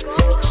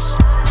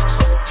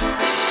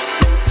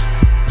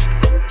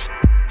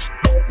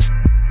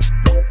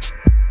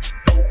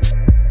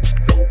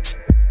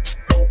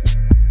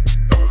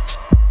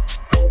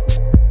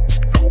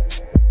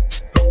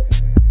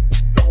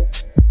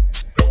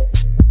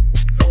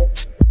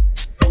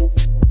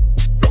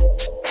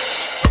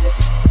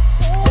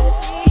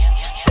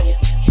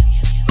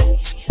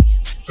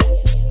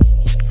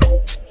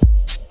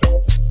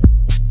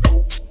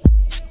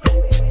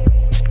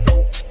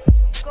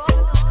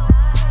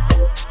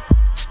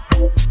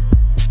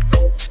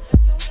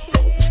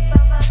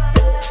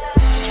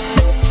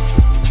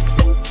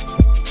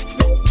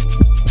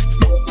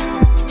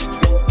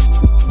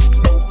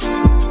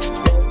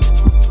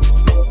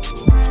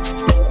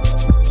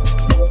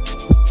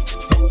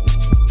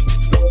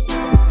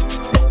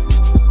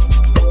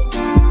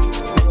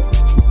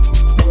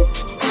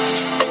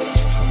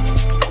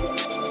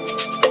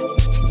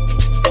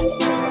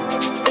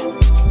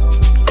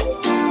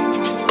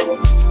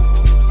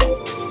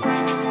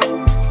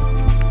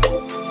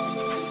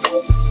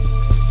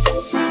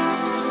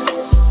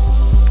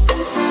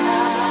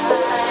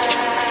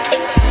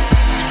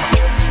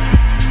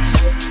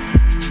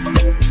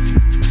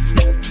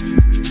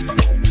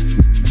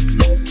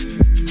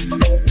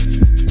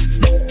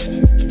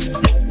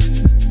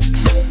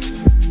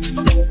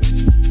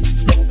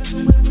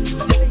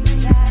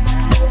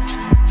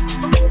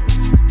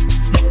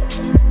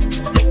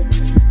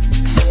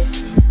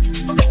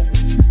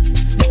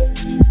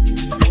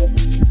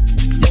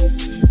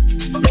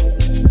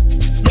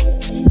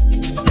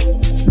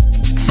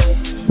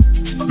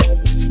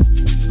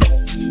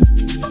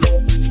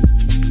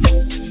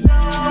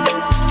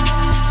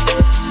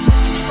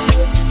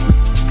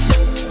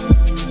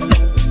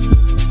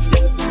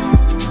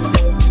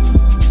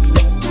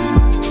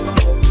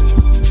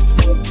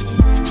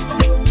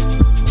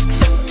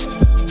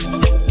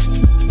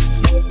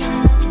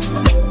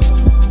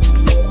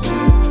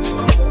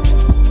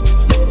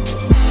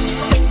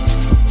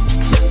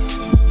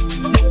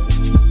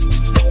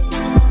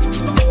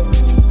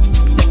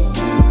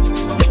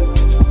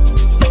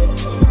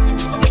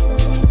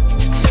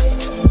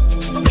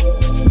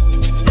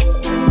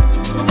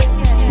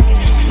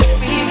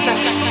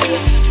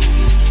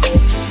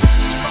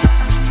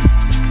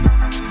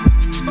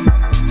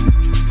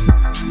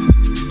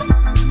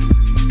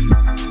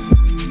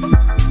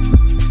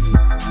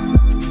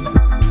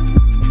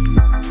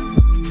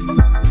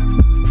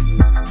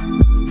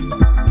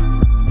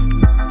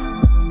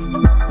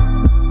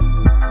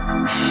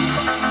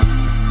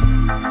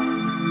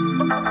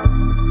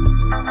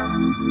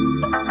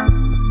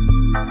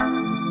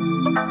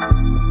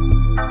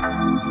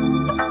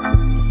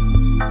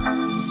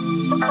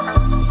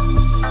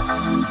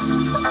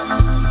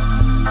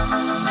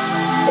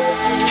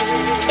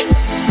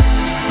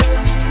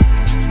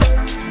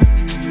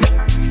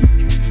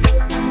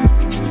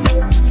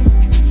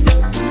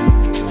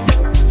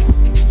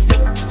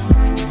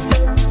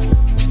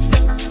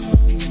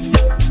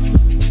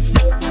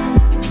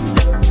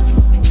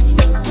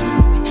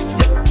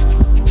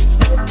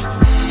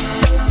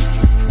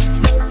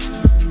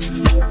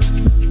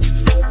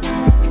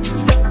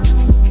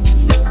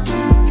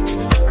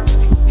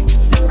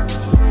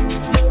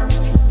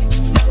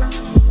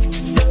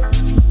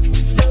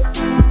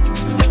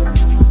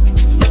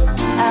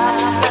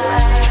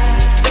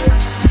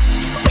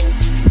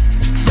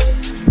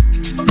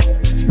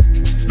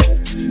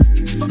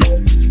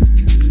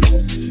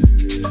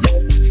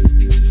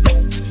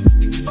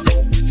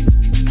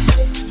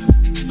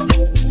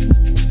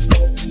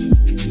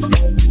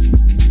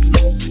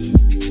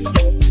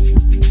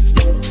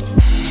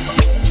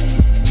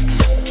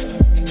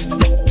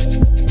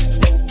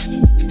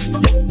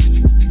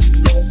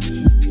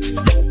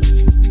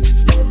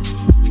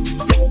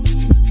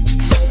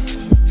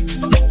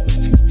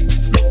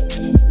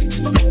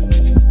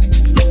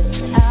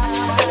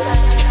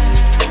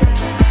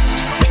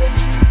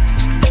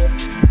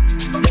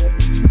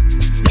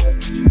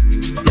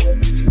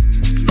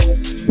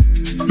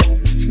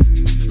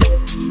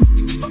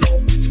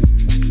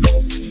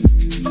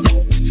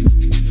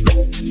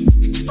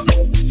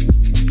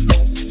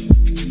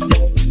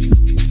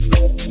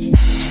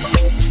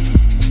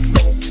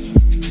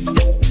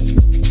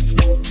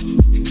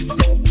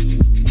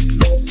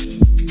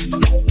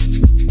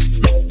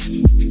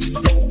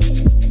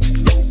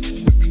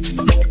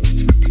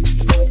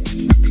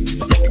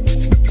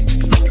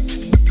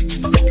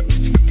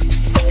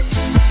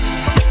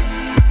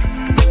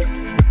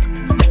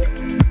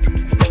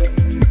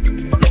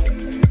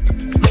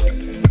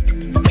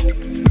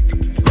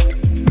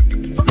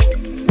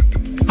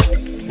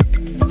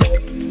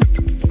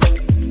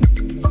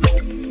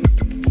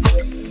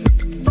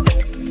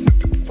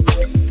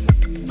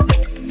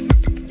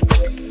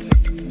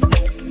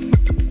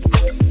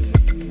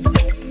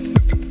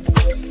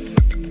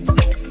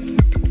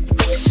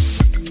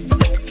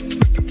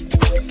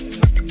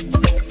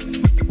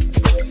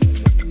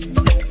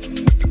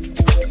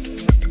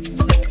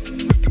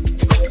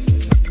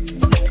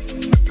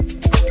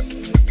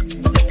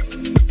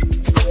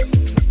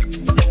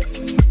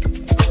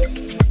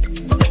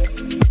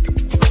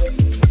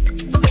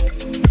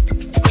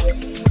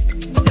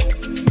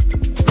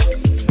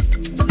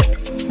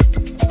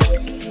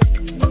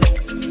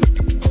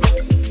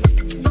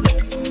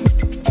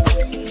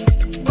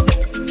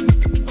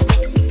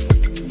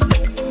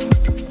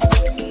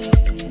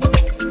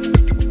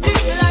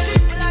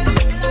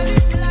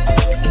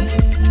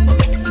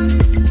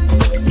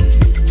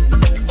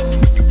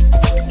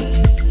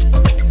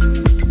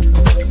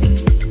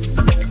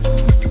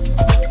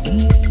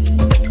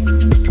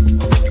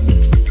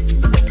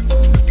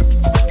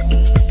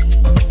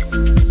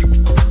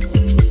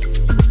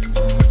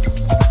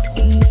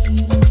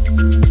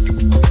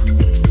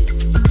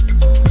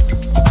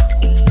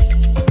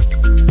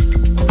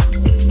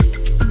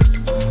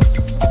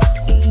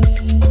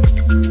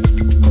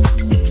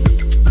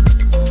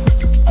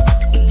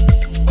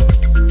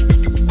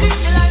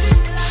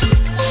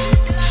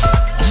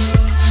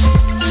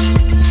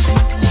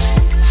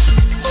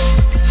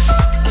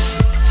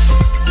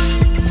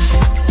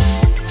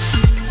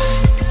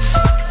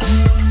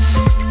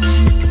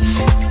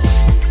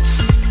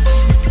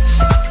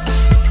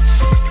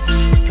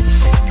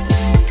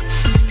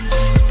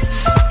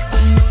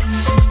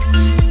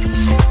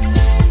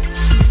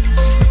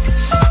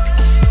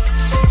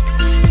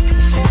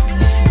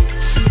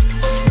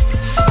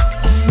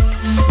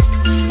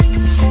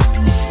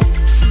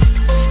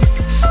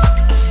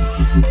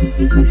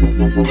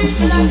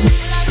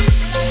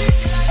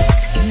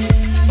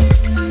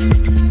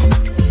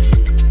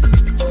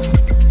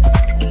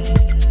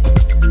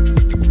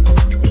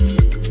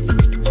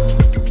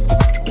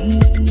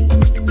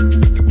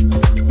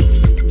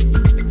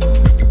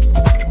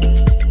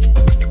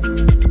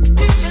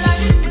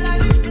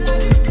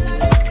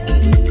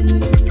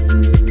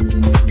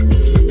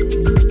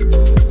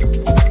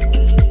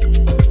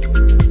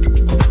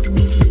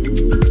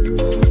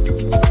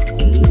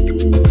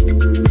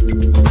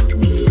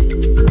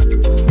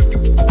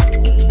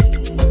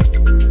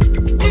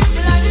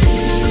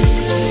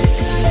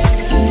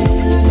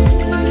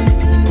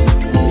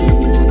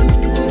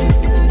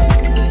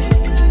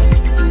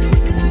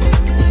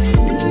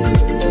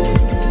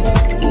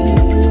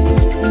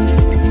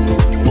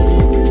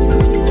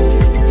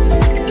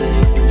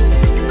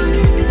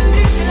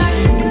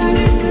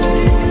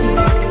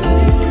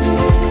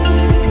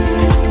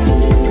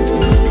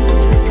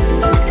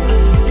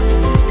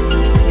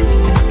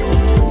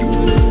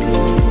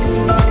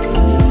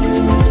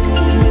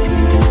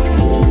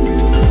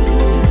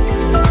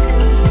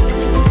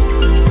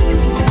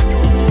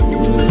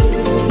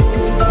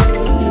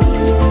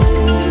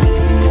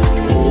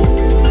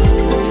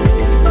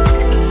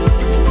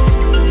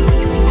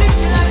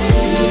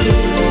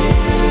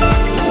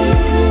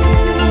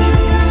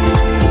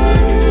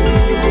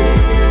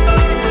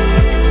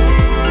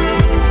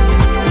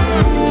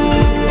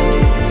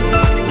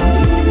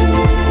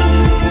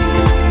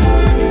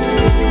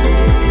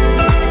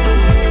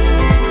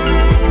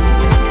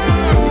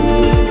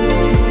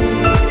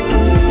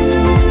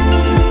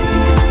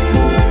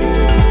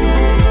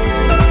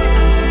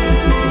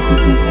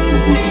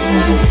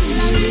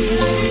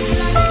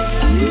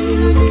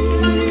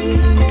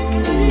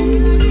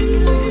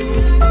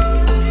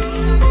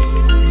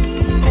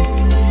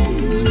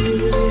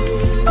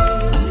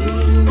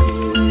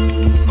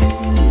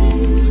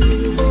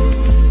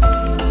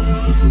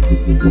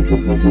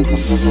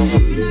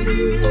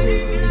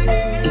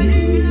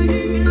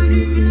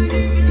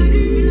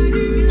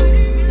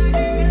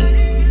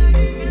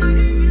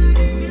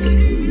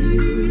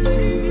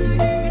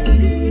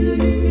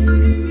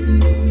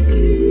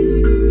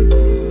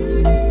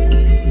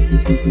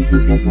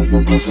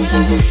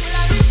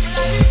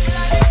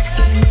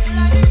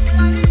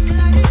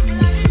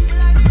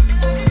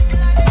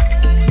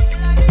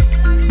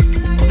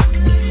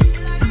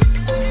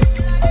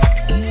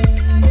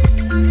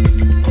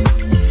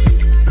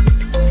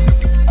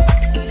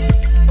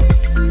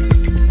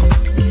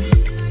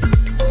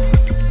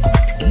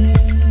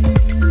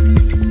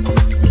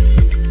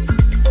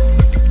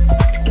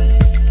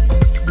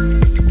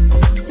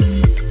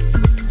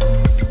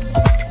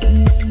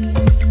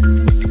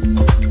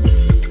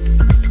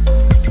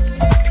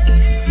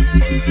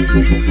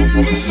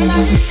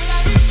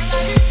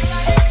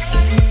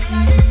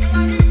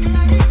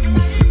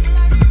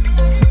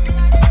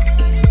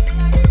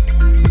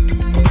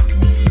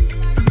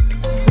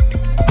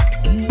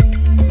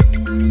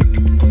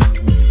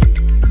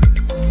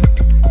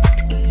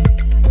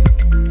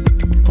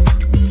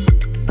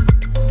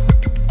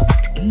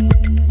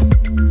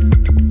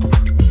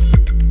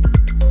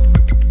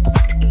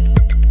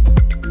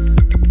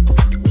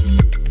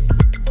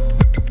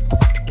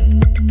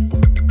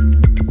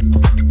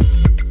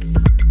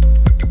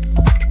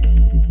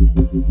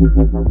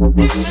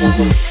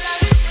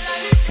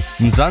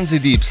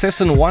 Mzansi Deep,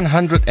 session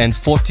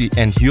 140,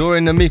 and you're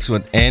in the mix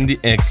with Andy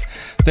X.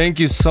 Thank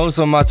you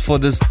so much for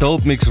this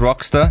dope mix,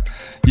 Rockstar.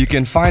 You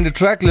can find the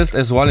track list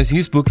as well as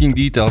his booking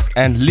details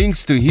and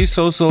links to his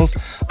socials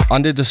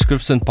on the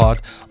description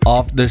part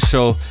of the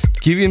show.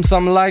 Give him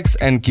some likes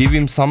and give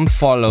him some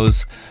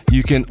follows.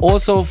 You can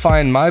also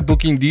find my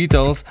booking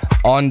details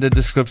on the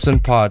description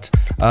part.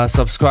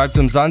 Subscribe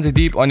to Mzansi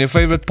Deep on your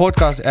favorite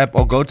podcast app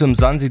or go to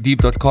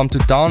mzansideep.com to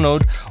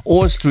download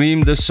or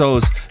stream the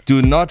shows.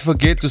 Do not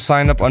forget to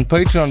sign up on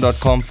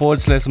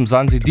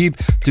patreon.com/Mzansi Deep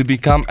to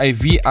become a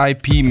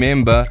VIP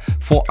member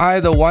for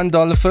either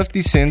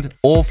 $1.50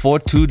 or for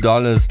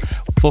 $2.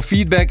 For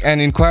feedback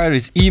and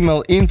inquiries,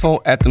 email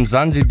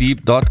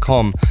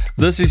info@mzansideep.com.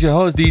 This is your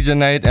host DJ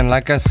Nate, and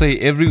like I say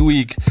every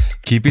week,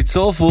 keep it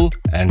soulful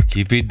and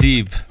keep it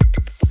deep.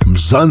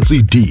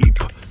 Mzansi Deep,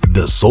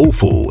 the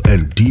soulful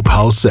and deep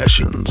house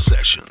sessions.